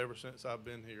about ever since I've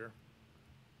been here.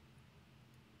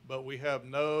 But we have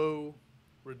no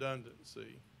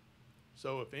redundancy.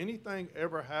 So if anything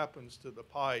ever happens to the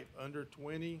pipe under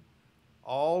 20,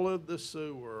 all of the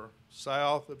sewer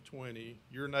south of 20,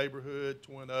 your neighborhood,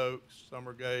 Twin Oaks,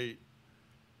 Summergate,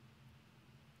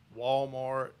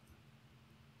 Walmart,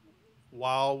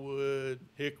 Wildwood,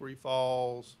 Hickory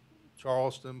Falls,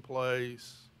 Charleston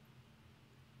Place,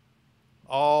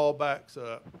 all backs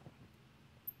up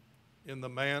in the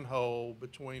manhole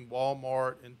between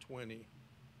Walmart and 20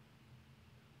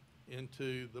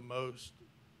 into the most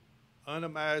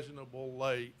unimaginable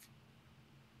lake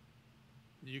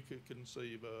you could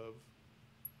conceive of.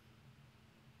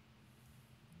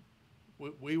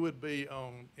 We would be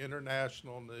on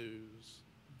international news.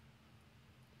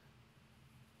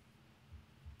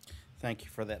 Thank you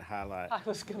for that highlight. I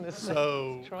was going to say.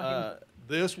 So trying-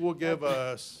 this will give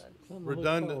us Something to look forward to.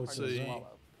 redundancy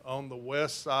on the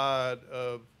west side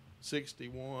of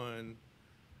 61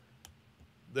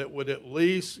 that would at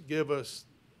least give us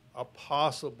a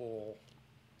possible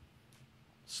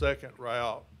second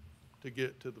route to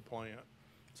get to the plant.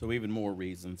 So even more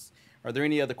reasons. Are there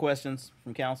any other questions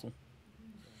from council?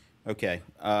 Okay,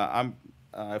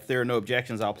 if there are no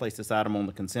objections, I'll place this item on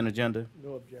the consent agenda.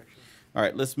 No objection. All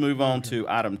right, let's move on to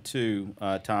item 2,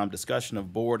 Tom, discussion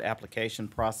of board application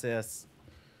process.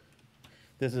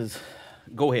 This is,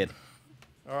 go ahead.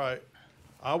 All right.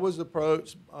 I was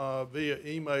approached via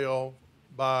email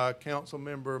by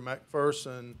Councilmember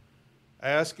McPherson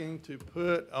asking to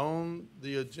put on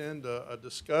the agenda a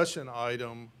discussion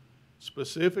item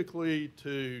specifically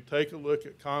to take a look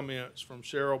at comments from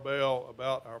Cheryl Bell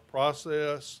about our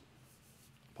process,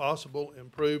 possible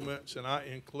improvements, and I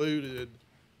included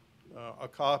a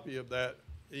copy of that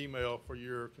email for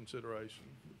your consideration.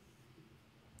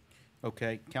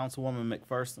 Okay, Councilwoman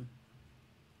McPherson.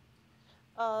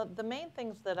 The main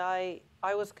things that I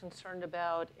was concerned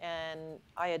about, and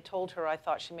I had told her I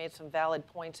thought she made some valid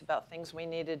points about things we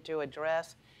needed to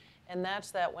address, and that's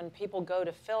that when people go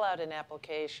to fill out an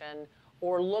application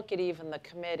or look at even the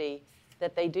committee,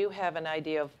 that they do have an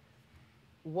idea of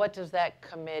what does that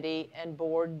committee and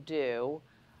board do.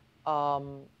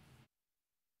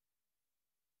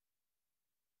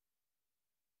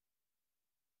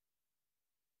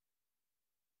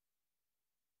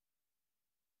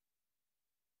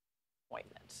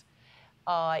 Appointments.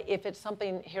 If it's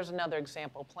something, here's another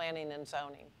example, planning and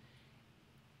zoning.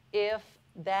 If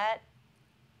that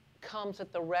comes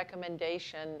at the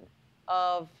recommendation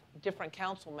of different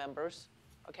council members,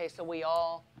 okay, so we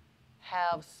all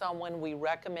have someone we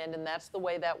recommend, and that's the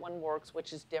way that one works,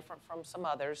 which is different from some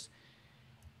others,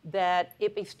 that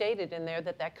it be stated in there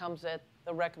that that comes at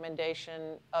the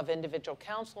recommendation of individual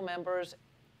council members,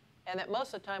 and that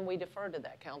most of the time we defer to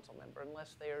that council member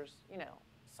unless there's, you know,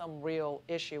 some real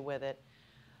issue with it.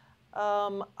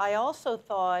 I also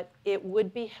thought it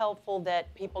would be helpful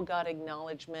that people got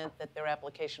acknowledgement that their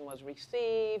application was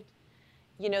received,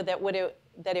 you know, that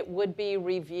it would be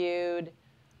reviewed,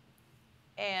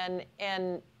 and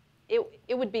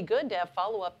it would be good to have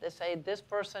follow-up that say, this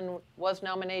person was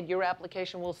nominated, your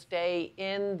application will stay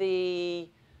in the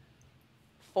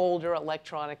folder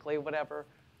electronically, whatever,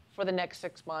 for the next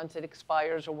 6 months, it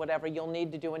expires or whatever. You'll need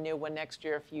to do a new one next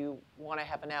year if you want to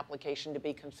have an application to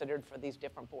be considered for these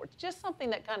different boards. Just something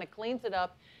that kind of cleans it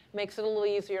up, makes it a little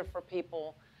easier for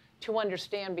people to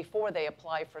understand before they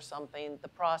apply for something, the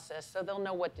process, so they'll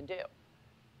know what to do.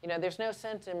 You know, there's no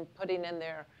sense in putting in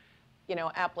their, you know,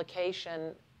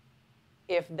 application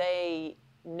if they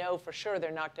know for sure they're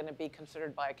not going to be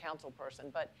considered by a council person.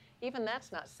 But even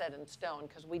that's not set in stone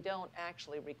because we don't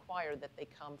actually require that they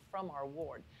come from our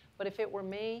ward. But if it were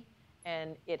me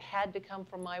and it had to come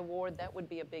from my ward, that would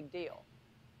be a big deal.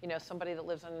 You know, somebody that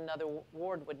lives in another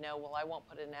ward would know, well, I won't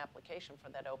put in an application for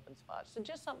that open spot. So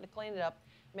just something to clean it up,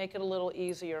 make it a little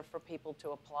easier for people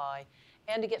to apply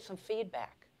and to get some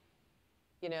feedback.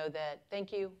 You know, that,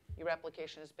 thank you, your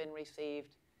application has been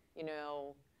received. You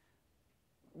know,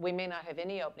 we may not have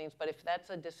any openings, but if that's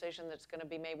a decision that's going to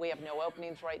be made, we have no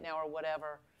openings right now or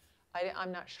whatever,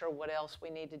 I'm not sure what else we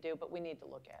need to do, but we need to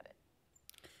look at it.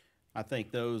 I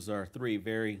think those are 3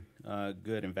 very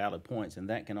good and valid points, and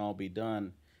that can all be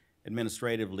done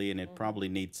administratively, and it probably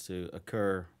needs to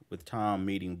occur with Tom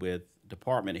meeting with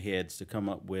department heads to come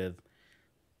up with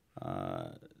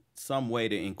some way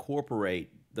to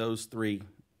incorporate those 3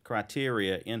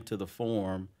 criteria into the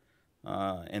form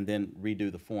and then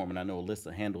redo the form. And I know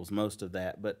Alyssa handles most of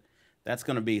that, but that's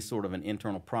going to be sort of an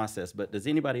internal process. But does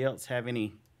anybody else have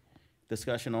any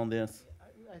discussion on this?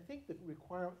 I think the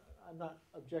requirement, I'm not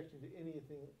objecting to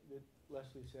anything that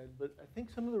Leslie said, but I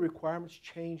think some of the requirements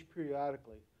change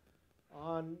periodically.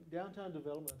 On Downtown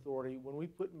Development Authority, when we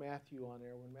put Matthew on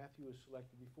there, when Matthew was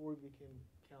selected before he became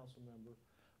council member,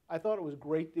 I thought it was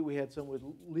great that we had someone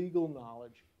with legal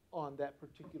knowledge on that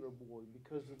particular board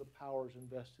because of the powers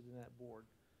invested in that board.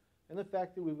 And the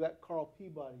fact that we've got Carl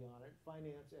Peabody on it,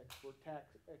 finance expert,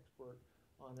 tax expert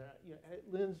on that, you know, it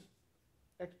lends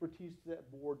expertise to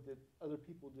that board that other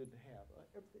people didn't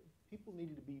have. People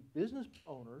needed to be business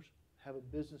owners, have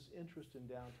a business interest in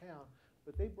downtown,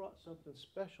 but they brought something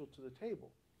special to the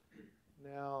table.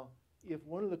 Now, if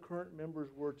one of the current members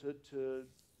were to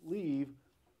leave,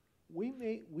 we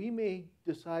may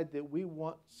decide that we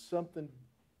want something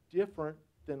different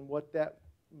than what that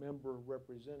member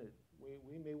represented.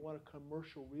 We may want a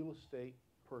commercial real estate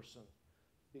person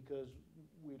because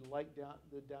we'd like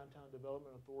the Downtown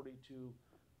Development Authority to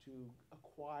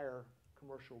acquire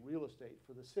commercial real estate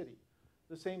for the city.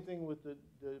 The same thing with the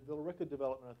Villarica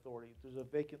Development Authority. There's a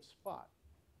vacant spot.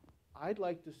 I'd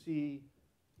like to see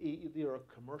either a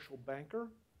commercial banker,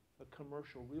 a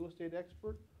commercial real estate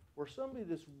expert, or somebody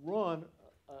that's run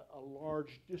a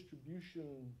large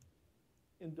distribution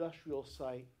industrial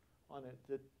site on it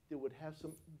that would have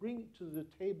some, bring to the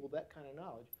table that kind of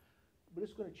knowledge. But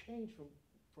it's going to change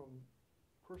from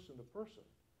person to person.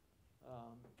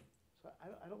 So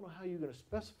I don't know how you're going to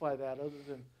specify that other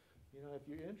than, you know, if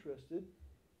you're interested,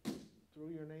 throw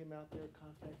your name out there,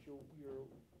 contact your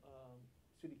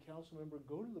city council member,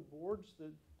 go to the boards,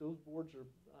 those boards are,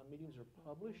 meetings are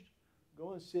published,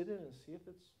 go and sit in and see if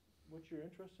it's what you're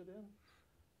interested in.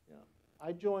 Yeah.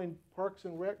 I joined Parks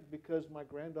and Rec because my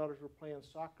granddaughters were playing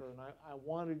soccer and I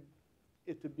wanted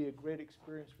it to be a great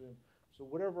experience for them. So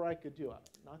whatever I could do,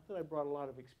 not that I brought a lot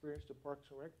of experience to Parks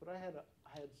and Rec, but I had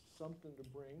something to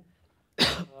bring.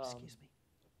 Excuse me.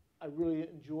 I really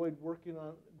enjoyed working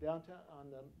on downtown on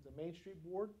the Main Street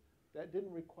board. That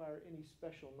didn't require any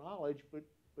special knowledge, but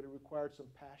it required some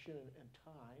passion and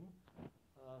time.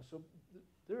 So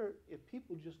if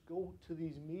people just go to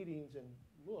these meetings and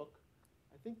look,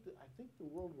 I think the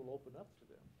world will open up to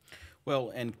them.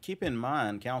 Well, and keep in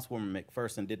mind, Councilwoman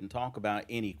McPherson didn't talk about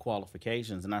any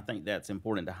qualifications, and I think that's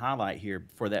important to highlight here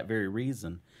for that very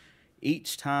reason.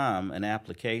 Each time an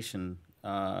application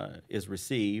is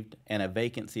received and a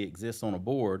vacancy exists on a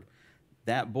board,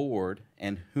 that board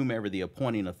and whomever the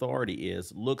appointing authority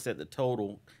is looks at the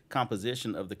total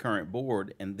composition of the current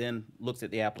board and then looks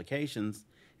at the applications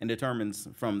and determines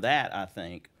from that, I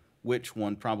think, which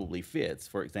one probably fits.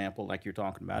 For example, like you're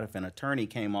talking about, if an attorney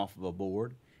came off of a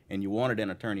board and you wanted an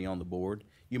attorney on the board,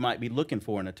 you might be looking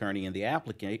for an attorney in the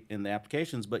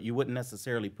applications, but you wouldn't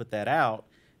necessarily put that out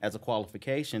as a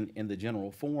qualification in the general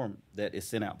form that is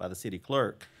sent out by the city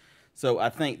clerk. So I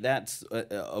think that's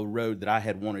a road that I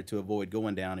had wanted to avoid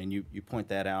going down, and you point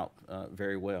that out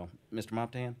very well. Mr.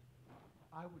 Moptan?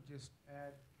 I would just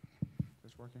add,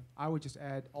 just working, I would just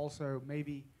add also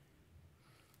maybe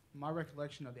my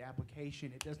recollection of the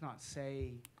application, it does not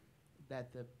say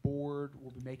that the board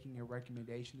will be making a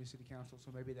recommendation to city council, so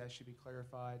maybe that should be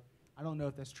clarified. I don't know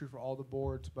if that's true for all the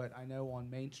boards, but I know on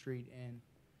Main Street and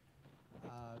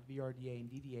VRDA and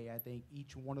DDA, I think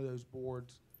each one of those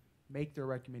boards make their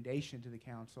recommendation to the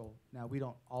council. Now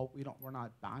we're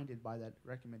not binded by that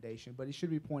recommendation, but it should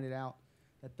be pointed out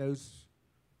that those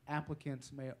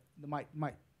applicants might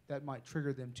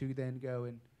trigger them to then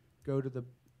go to the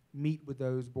meet with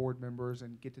those board members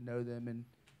and get to know them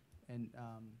and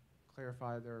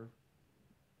clarify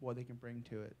what they can bring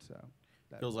to it. So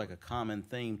that feels like a common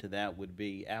theme to that would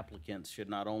be applicants should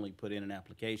not only put in an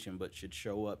application but should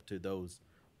show up to those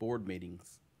board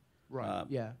meetings. right.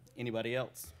 Yeah. Anybody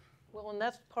else? Well, and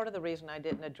that's part of the reason I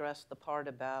didn't address the part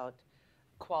about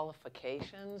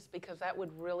qualifications, because that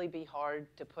would really be hard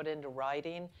to put into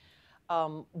writing.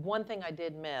 One thing I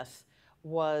did miss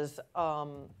was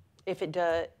if it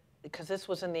does, because this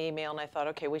was in the email and I thought,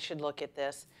 okay, we should look at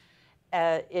this.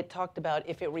 It talked about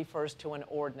if it refers to an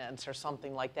ordinance or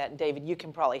something like that. And David, you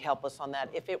can probably help us on that.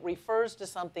 If it refers to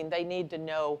something, they need to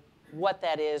know what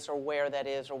that is or where that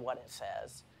is or what it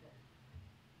says.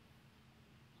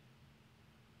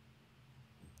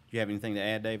 Do you have anything to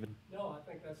add, David? No, I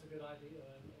think that's a good idea,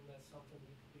 and that's something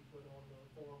that could be put on the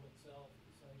form itself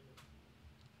to say that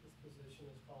this position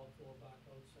is called for by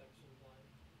code section blank.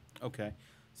 Okay.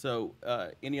 So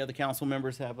any other council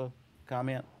members have a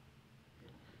comment?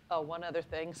 Oh, one other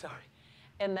thing, sorry.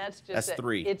 And that's just That's that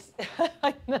 3.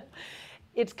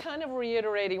 It's kind of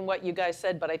reiterating what you guys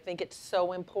said, but I think it's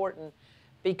so important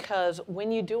because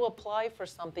when you do apply for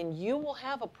something, you will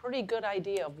have a pretty good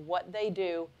idea of what they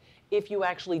do if you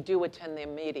actually do attend their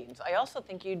meetings. I also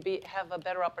think you'd have a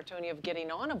better opportunity of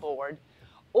getting on a board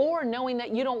or knowing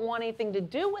that you don't want anything to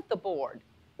do with the board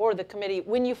or the committee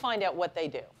when you find out what they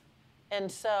do. And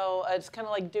so it's kind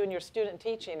of like doing your student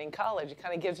teaching in college. It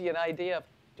kind of gives you an idea of,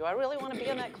 do I really want to be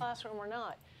in that classroom or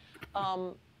not?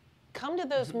 Come to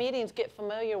those meetings, get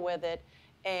familiar with it,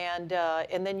 and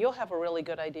then you'll have a really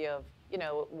good idea of, you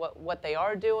know, what they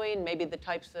are doing, maybe the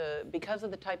because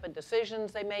of the type of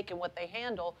decisions they make and what they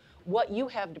handle, what you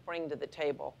have to bring to the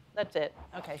table. That's it.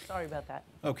 Okay, sorry about that.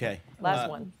 Okay. Last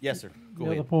one. Yes, sir. Go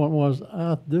The ahead. other point was,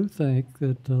 I do think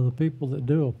that the people that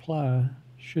do apply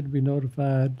should be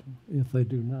notified if they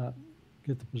do not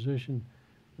get the position.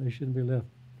 They shouldn't be left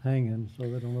hanging so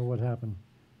they don't know what happened.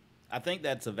 I think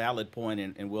that's a valid point,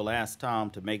 and we'll ask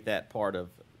Tom to make that part of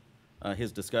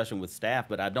his discussion with staff,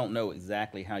 but I don't know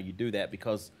exactly how you do that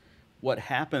because what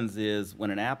happens is when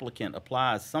an applicant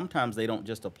applies, sometimes they don't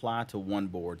just apply to one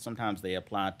board. Sometimes they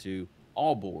apply to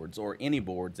all boards or any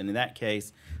boards, and in that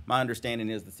case, my understanding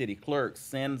is the city clerk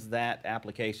sends that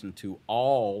application to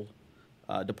all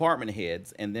department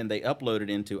heads, and then they upload it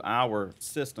into our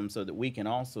system so that we can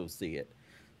also see it.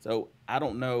 So I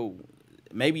don't know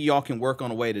maybe y'all can work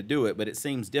on a way to do it, but it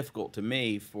seems difficult to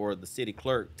me for the city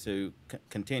clerk to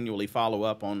continually follow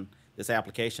up on this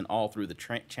application all through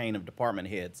the chain of department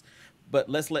heads. But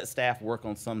let's let staff work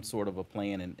on some sort of a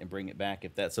plan and bring it back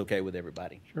if that's okay with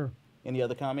everybody. Sure. Any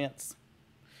other comments?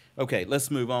 Okay,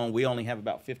 let's move on. We only have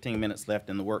about 15 minutes left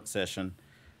in the work session.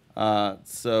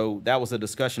 So that was a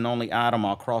discussion only item.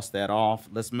 I'll cross that off.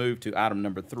 Let's move to item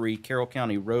number 3, Carroll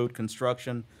County Road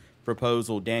Construction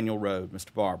Proposal, Daniel Road.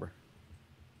 Mr. Barber.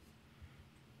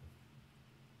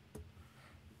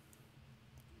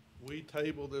 We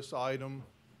table this item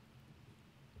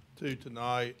to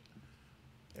tonight,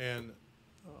 and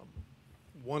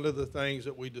one of the things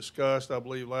that we discussed, I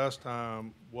believe, last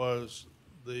time was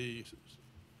the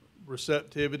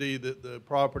receptivity that the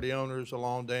property owners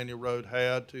along Daniel Road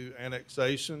had to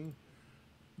annexation.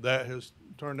 That has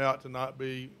turned out to not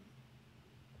be,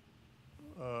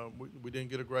 we didn't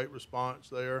get a great response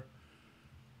there.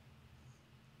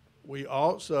 We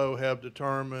also have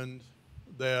determined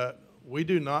that we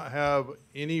do not have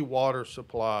any water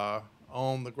supply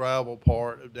on the gravel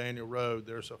part of Daniel Road.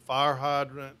 There's a fire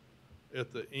hydrant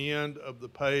at the end of the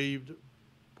paved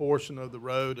portion of the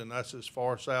road, and that's as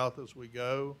far south as we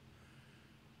go.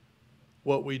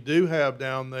 What we do have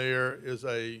down there is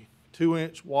a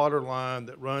 2-inch water line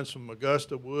that runs from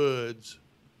Augusta Woods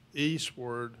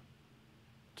eastward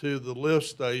to the lift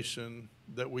station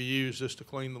that we use just to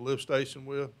clean the lift station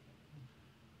with,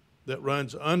 that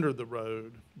runs under the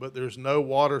road, but there's no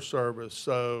water service.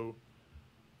 So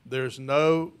there's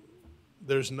no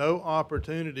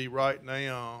opportunity right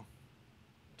now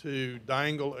to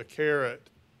dangle a carrot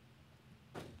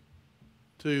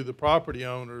to the property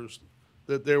owners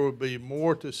that there would be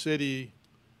more to city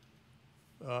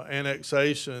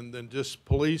annexation than just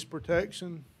police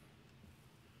protection.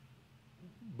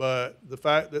 But the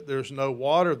fact that there's no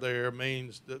water there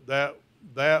means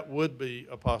that would be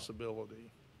a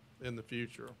possibility in the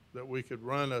future, that we could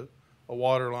run a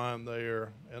water line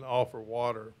there and offer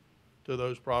water to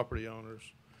those property owners.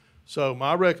 So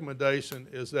my recommendation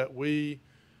is that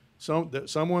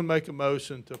someone make a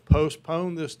motion to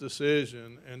postpone this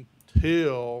decision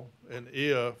until and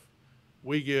if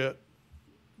we get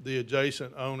the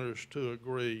adjacent owners to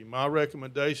agree. My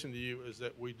recommendation to you is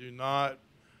that we do not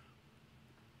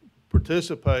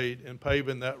participate in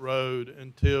paving that road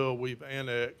until we've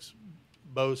annexed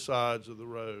both sides of the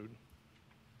road.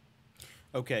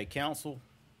 Okay, council,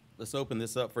 let's open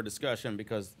this up for discussion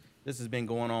because this has been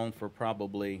going on for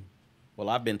probably, well,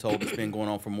 I've been told it's been going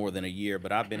on for more than a year,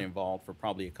 but I've been involved for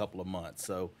probably a couple of months.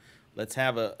 So let's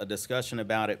have a discussion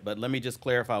about it. But let me just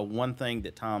clarify one thing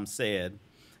that Tom said,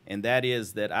 and that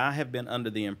is that I have been under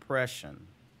the impression,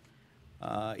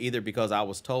 either because I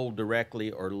was told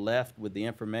directly or left with the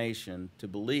information to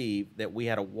believe that we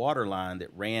had a water line that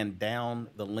ran down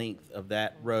the length of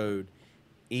that road,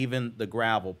 even the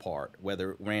gravel part,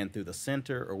 whether it ran through the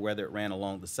center or whether it ran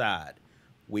along the side.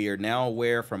 We are now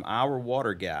aware from our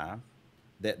water guy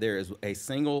that there is a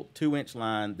single 2-inch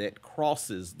line that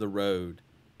crosses the road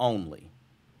only.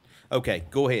 Okay,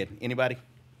 go ahead. Anybody?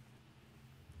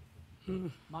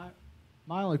 My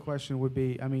only question would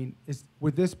be, I mean,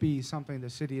 would this be something the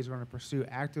city is going to pursue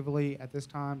actively at this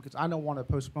time? Because I don't want to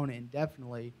postpone it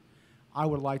indefinitely. I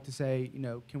would like to say, you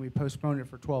know, can we postpone it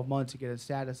for 12 months to get a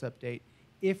status update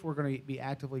if we're going to be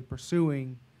actively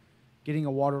pursuing getting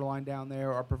a water line down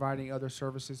there or providing other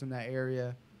services in that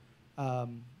area.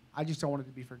 I just don't want it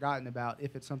to be forgotten about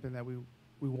if it's something that we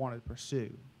want to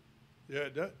pursue. Yeah,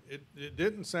 it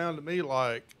didn't sound to me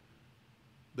like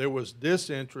there was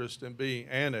disinterest in being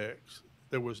annexed.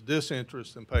 There was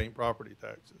disinterest in paying property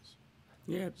taxes.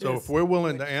 Yeah. So if we're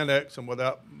willing to annex them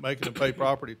without making them pay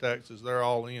property taxes, they're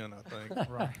all in, I think.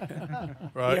 Right.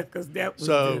 Right? Yeah, because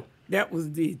that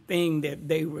was the thing that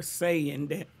they were saying,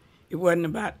 that it wasn't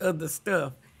about other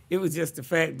stuff. It was just the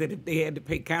fact that if they had to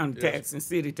pay county tax and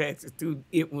city taxes too,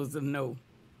 it was a no.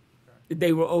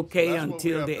 They were okay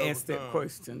until they asked that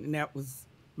question. And that was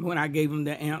when I gave them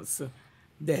the answer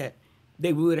that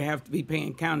they would have to be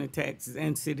paying county taxes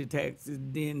and city taxes.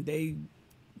 Then they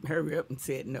hurry up and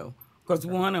said no. Because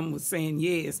one of them was saying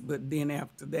yes, but then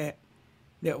after that,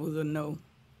 that was a no.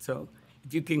 So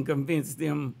if you can convince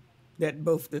them that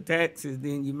both the taxes,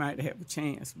 then you might have a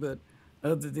chance. But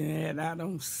other than that, I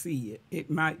don't see it. It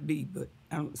might be, but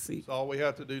I don't see it. So all we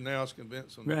have to do now is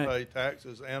convince them to pay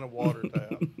taxes and a water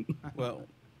tap. Well,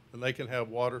 and they can have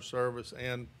water service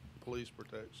and police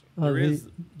protection.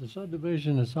 The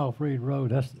subdivision that's off Reed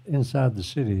Road, that's inside the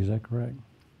city, is that correct?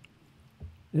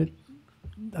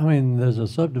 I mean, there's a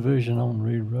subdivision on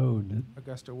Reed Road.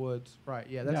 Augusta Woods, right,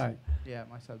 yeah, that's, yeah,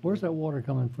 my subdivision. Where's that water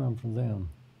coming from them?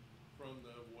 From the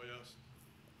west.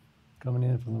 coming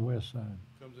in from the west side.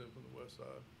 comes in from the west side.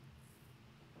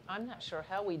 I'm not sure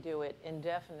how we do it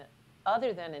indefinite,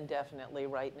 other than indefinitely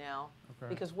right now.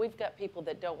 Okay. Because we've got people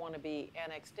that don't want to be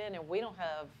annexed in, and we don't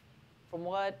have, from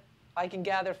what I can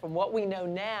gather from what we know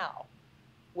now,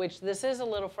 which this is a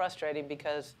little frustrating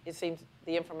because it seems,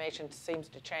 the information seems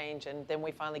to change, and then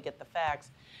we finally get the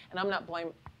facts. And I'm not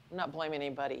blaming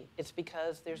anybody. It's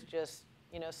because there's just,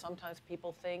 you know, sometimes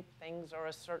people think things are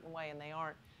a certain way and they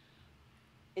aren't.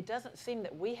 It doesn't seem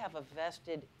that we have a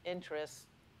vested interest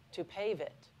to pave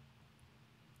it.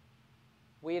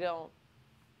 We don't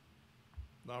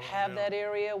Not right have now. that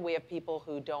area. We have people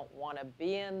who don't want to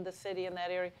be in the city in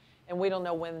that area. And we don't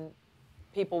know when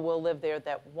people will live there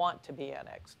that want to be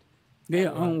annexed.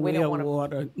 They're on We don't well wanna-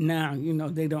 water now, you know,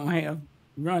 they don't have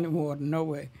running water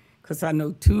nowhere. Because I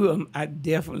know two of them, I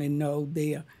definitely know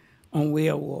they're on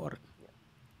well water.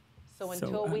 So So,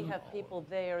 until we I don't have people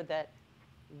there that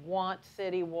want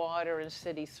city water and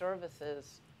city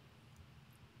services,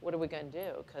 what are we going to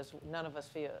do? Because none of us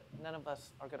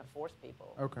are going to force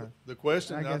people. Okay. The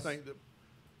question I I guess- think that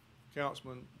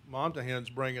Councilman Montahan's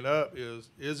bringing up is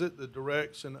it the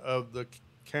direction of the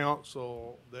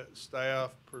council that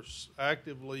staff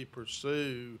actively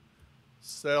pursue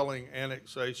selling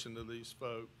annexation to these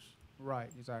folks?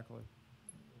 Right, exactly.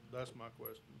 That's my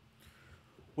question.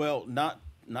 Well, not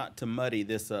to muddy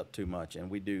this up too much,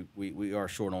 and we are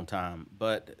short on time,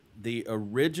 but the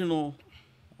original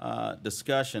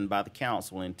discussion by the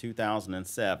council in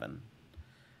 2007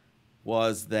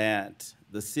 was that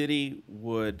the city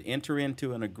would enter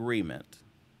into an agreement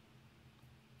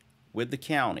with the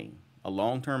county, a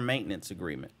long-term maintenance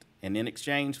agreement, and in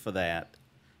exchange for that,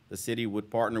 the city would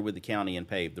partner with the county and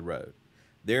pave the road.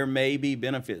 There may be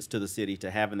benefits to the city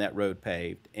to having that road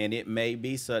paved, and it may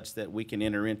be such that we can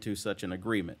enter into such an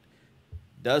agreement.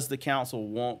 Does the council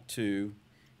want to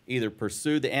either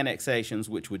pursue the annexations,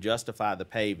 which would justify the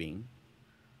paving,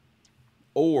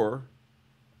 or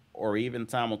even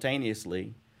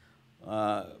simultaneously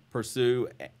pursue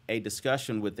a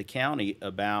discussion with the county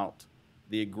about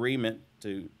the agreement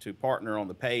to partner on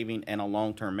the paving and a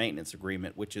long-term maintenance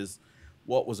agreement, which is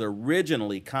what was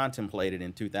originally contemplated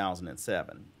in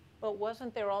 2007. But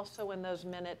wasn't there also in those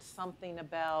minutes something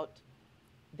about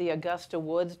the Augusta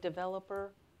Woods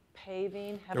developer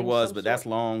paving? There having was, some but that's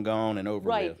sort- long gone and over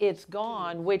Right, with. it's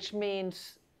gone, which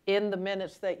means in the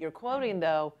minutes that you're quoting,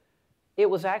 though, it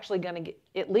was actually going to get,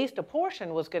 at least a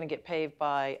portion was going to get paved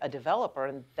by a developer,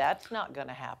 and that's not going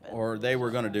to happen. Or they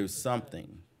were gonna do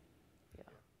something.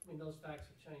 I mean, those facts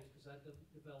have changed because that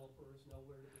developer is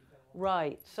nowhere to be found.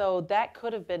 Right, so that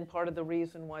could have been part of the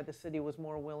reason why the city was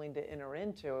more willing to enter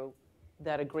into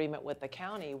that agreement with the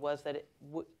county, was that it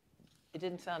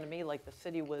didn't sound to me like the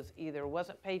city was either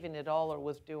wasn't paving at all or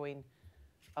was doing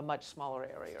a much smaller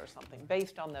area or something,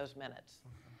 based on those minutes.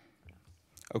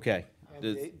 Okay. And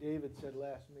Does- David said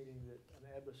last meeting that an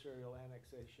adversarial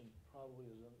annexation probably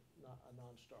is a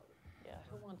non-starter. Yeah,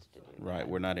 who wants to do that? Right,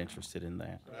 we're not interested in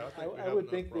that. I think we I have would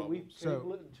enough think that we problems. So-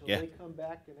 table it until Yeah. they come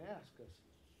back and ask us.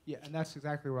 Yeah, and that's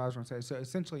exactly what I was going to say. So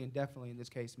essentially, indefinitely in this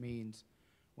case means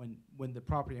when the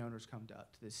property owners come to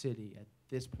the city at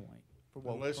this point. For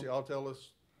what Unless y'all tell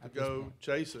us to At this go point.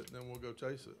 chase it, then we'll go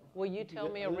chase it. Well, you tell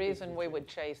me a reason we would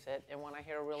chase it, and when I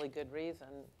hear a really good reason,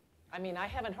 I mean, I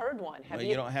haven't heard one. Have Well, you?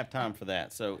 you don't have time for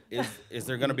that. So is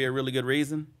there gonna be a really good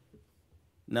reason?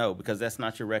 No, because that's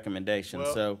not your recommendation,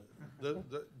 Well, so.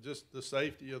 Just the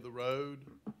safety of the road,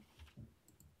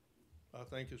 I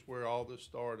think is where all this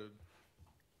started.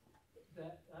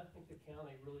 That, I think the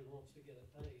county really wants to get it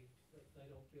paved, but they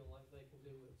don't feel like they can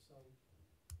do it, so.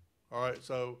 All right,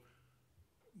 so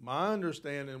my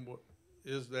understanding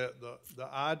is that the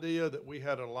idea that we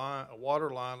had a water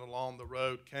line along the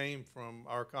road came from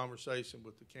our conversation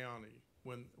with the county.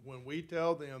 When we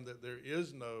tell them that there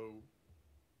is no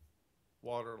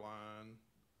water line,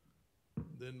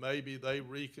 then maybe they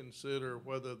reconsider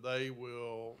whether they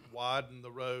will widen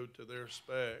the road to their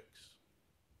specs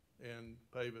and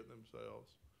pave it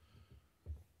themselves.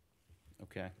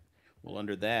 Okay. Well,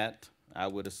 under that, I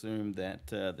would assume that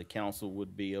the council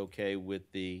would be okay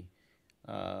with the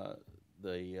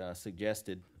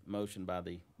suggested motion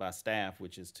by staff,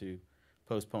 which is to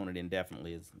postpone it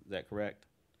indefinitely. Is that correct?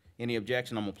 Any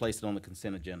objection? I'm gonna place it on the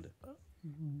consent agenda.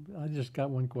 I just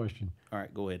got one question. All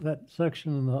right, go ahead. That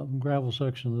section, the gravel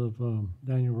section of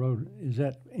Daniel Road, is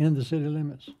that in the city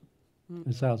limits?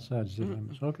 It's outside the city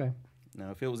limits, okay. Now,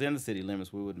 if it was in the city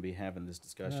limits, we wouldn't be having this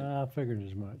discussion. I figured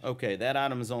as much. Okay, that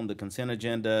item is on the consent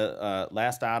agenda.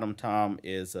 Last item, Tom,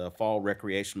 is fall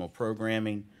recreational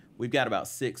programming. We've got about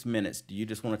 6 minutes. Do you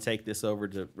just want to take this over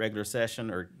to regular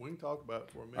session, or? We can talk about it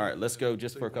for a minute. All right, let's go and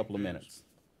just see for a if we couple of can minutes.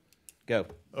 Go.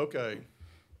 Okay.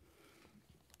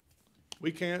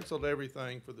 We canceled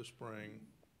everything for the spring.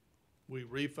 We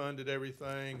refunded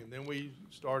everything, and then we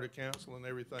started canceling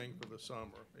everything for the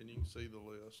summer, and you can see the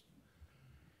list.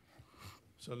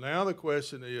 So now the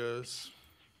question is,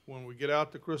 when we get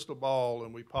out the crystal ball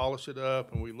and we polish it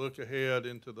up and we look ahead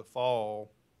into the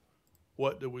fall,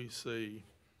 what do we see?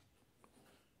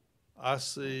 I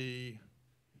see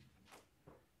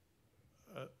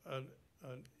an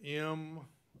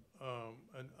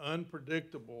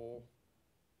unpredictable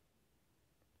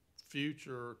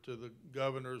future to the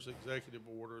governor's executive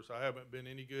orders. I haven't been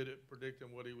any good at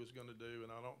predicting what he was going to do,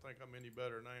 and I don't think I'm any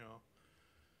better now.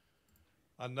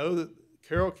 I know that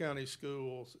Carroll County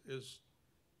Schools is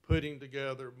putting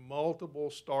together multiple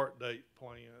start date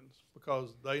plans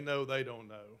because they know they don't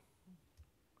know.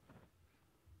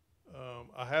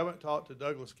 I haven't talked to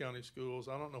Douglas County Schools.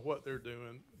 I don't know what they're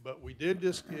doing, but we did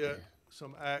just get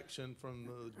some action from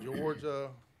the Georgia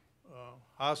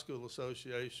High School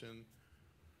Association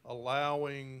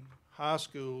allowing high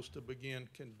schools to begin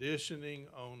conditioning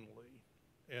only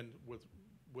and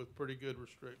with pretty good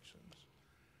restrictions.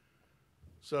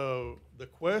 So the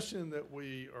question that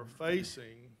we are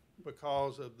facing,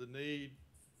 because of the need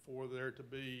for there to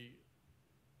be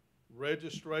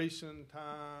registration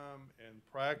time and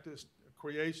practice,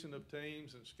 creation of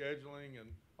teams and scheduling and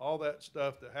all that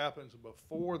stuff that happens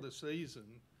before the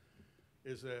season,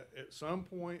 is that at some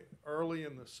point early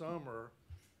in the summer,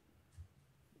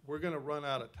 we're going to run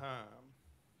out of time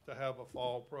to have a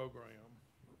fall program.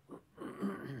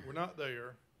 We're not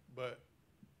there, but,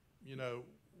 you know,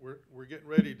 we're getting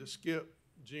ready to skip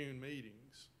June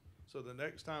meetings. So the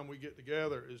next time we get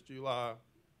together is July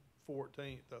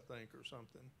 14th, I think, or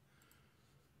something.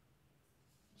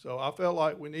 So I felt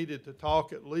like we needed to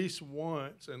talk at least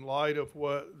once in light of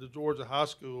what the Georgia High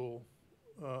School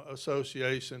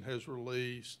Association has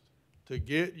released, to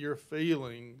get your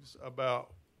feelings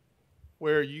about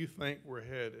where you think we're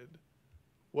headed.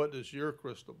 What does your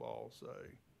crystal ball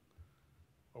say?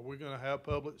 Are we going to have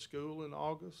public school in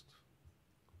August?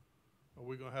 Are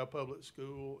we going to have public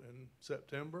school in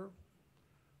September?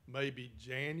 Maybe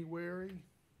January?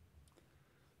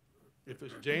 If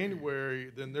it's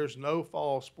January, then there's no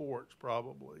fall sports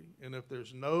probably. And if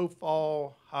there's no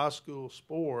fall high school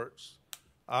sports,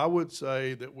 I would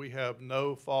say that we have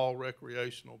no fall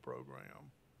recreational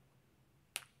program.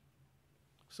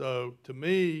 So to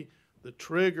me, the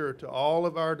trigger to all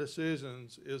of our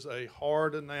decisions is a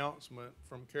hard announcement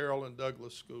from Carroll and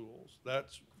Douglas schools.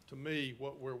 That's, to me,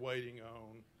 what we're waiting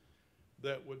on,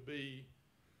 that would be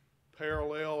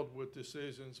paralleled with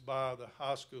decisions by the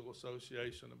high school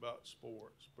association about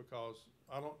sports, because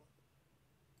I'm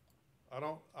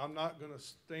not going to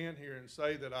stand here and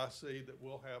say that I see that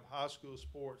we'll have high school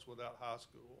sports without high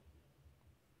school,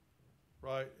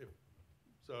 right?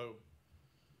 So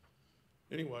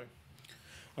anyway.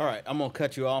 All right, I'm going to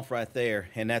cut you off right there,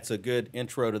 and that's a good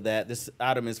intro to that. This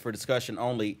item is for discussion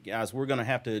only. Guys, we're going to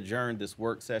have to adjourn this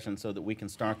work session so that we can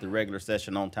start the regular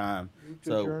session on time.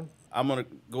 So adjourn. I'm going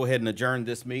to go ahead and adjourn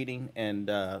this meeting, and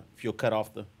if you'll cut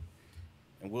off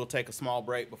and we'll take a small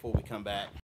break before we come back.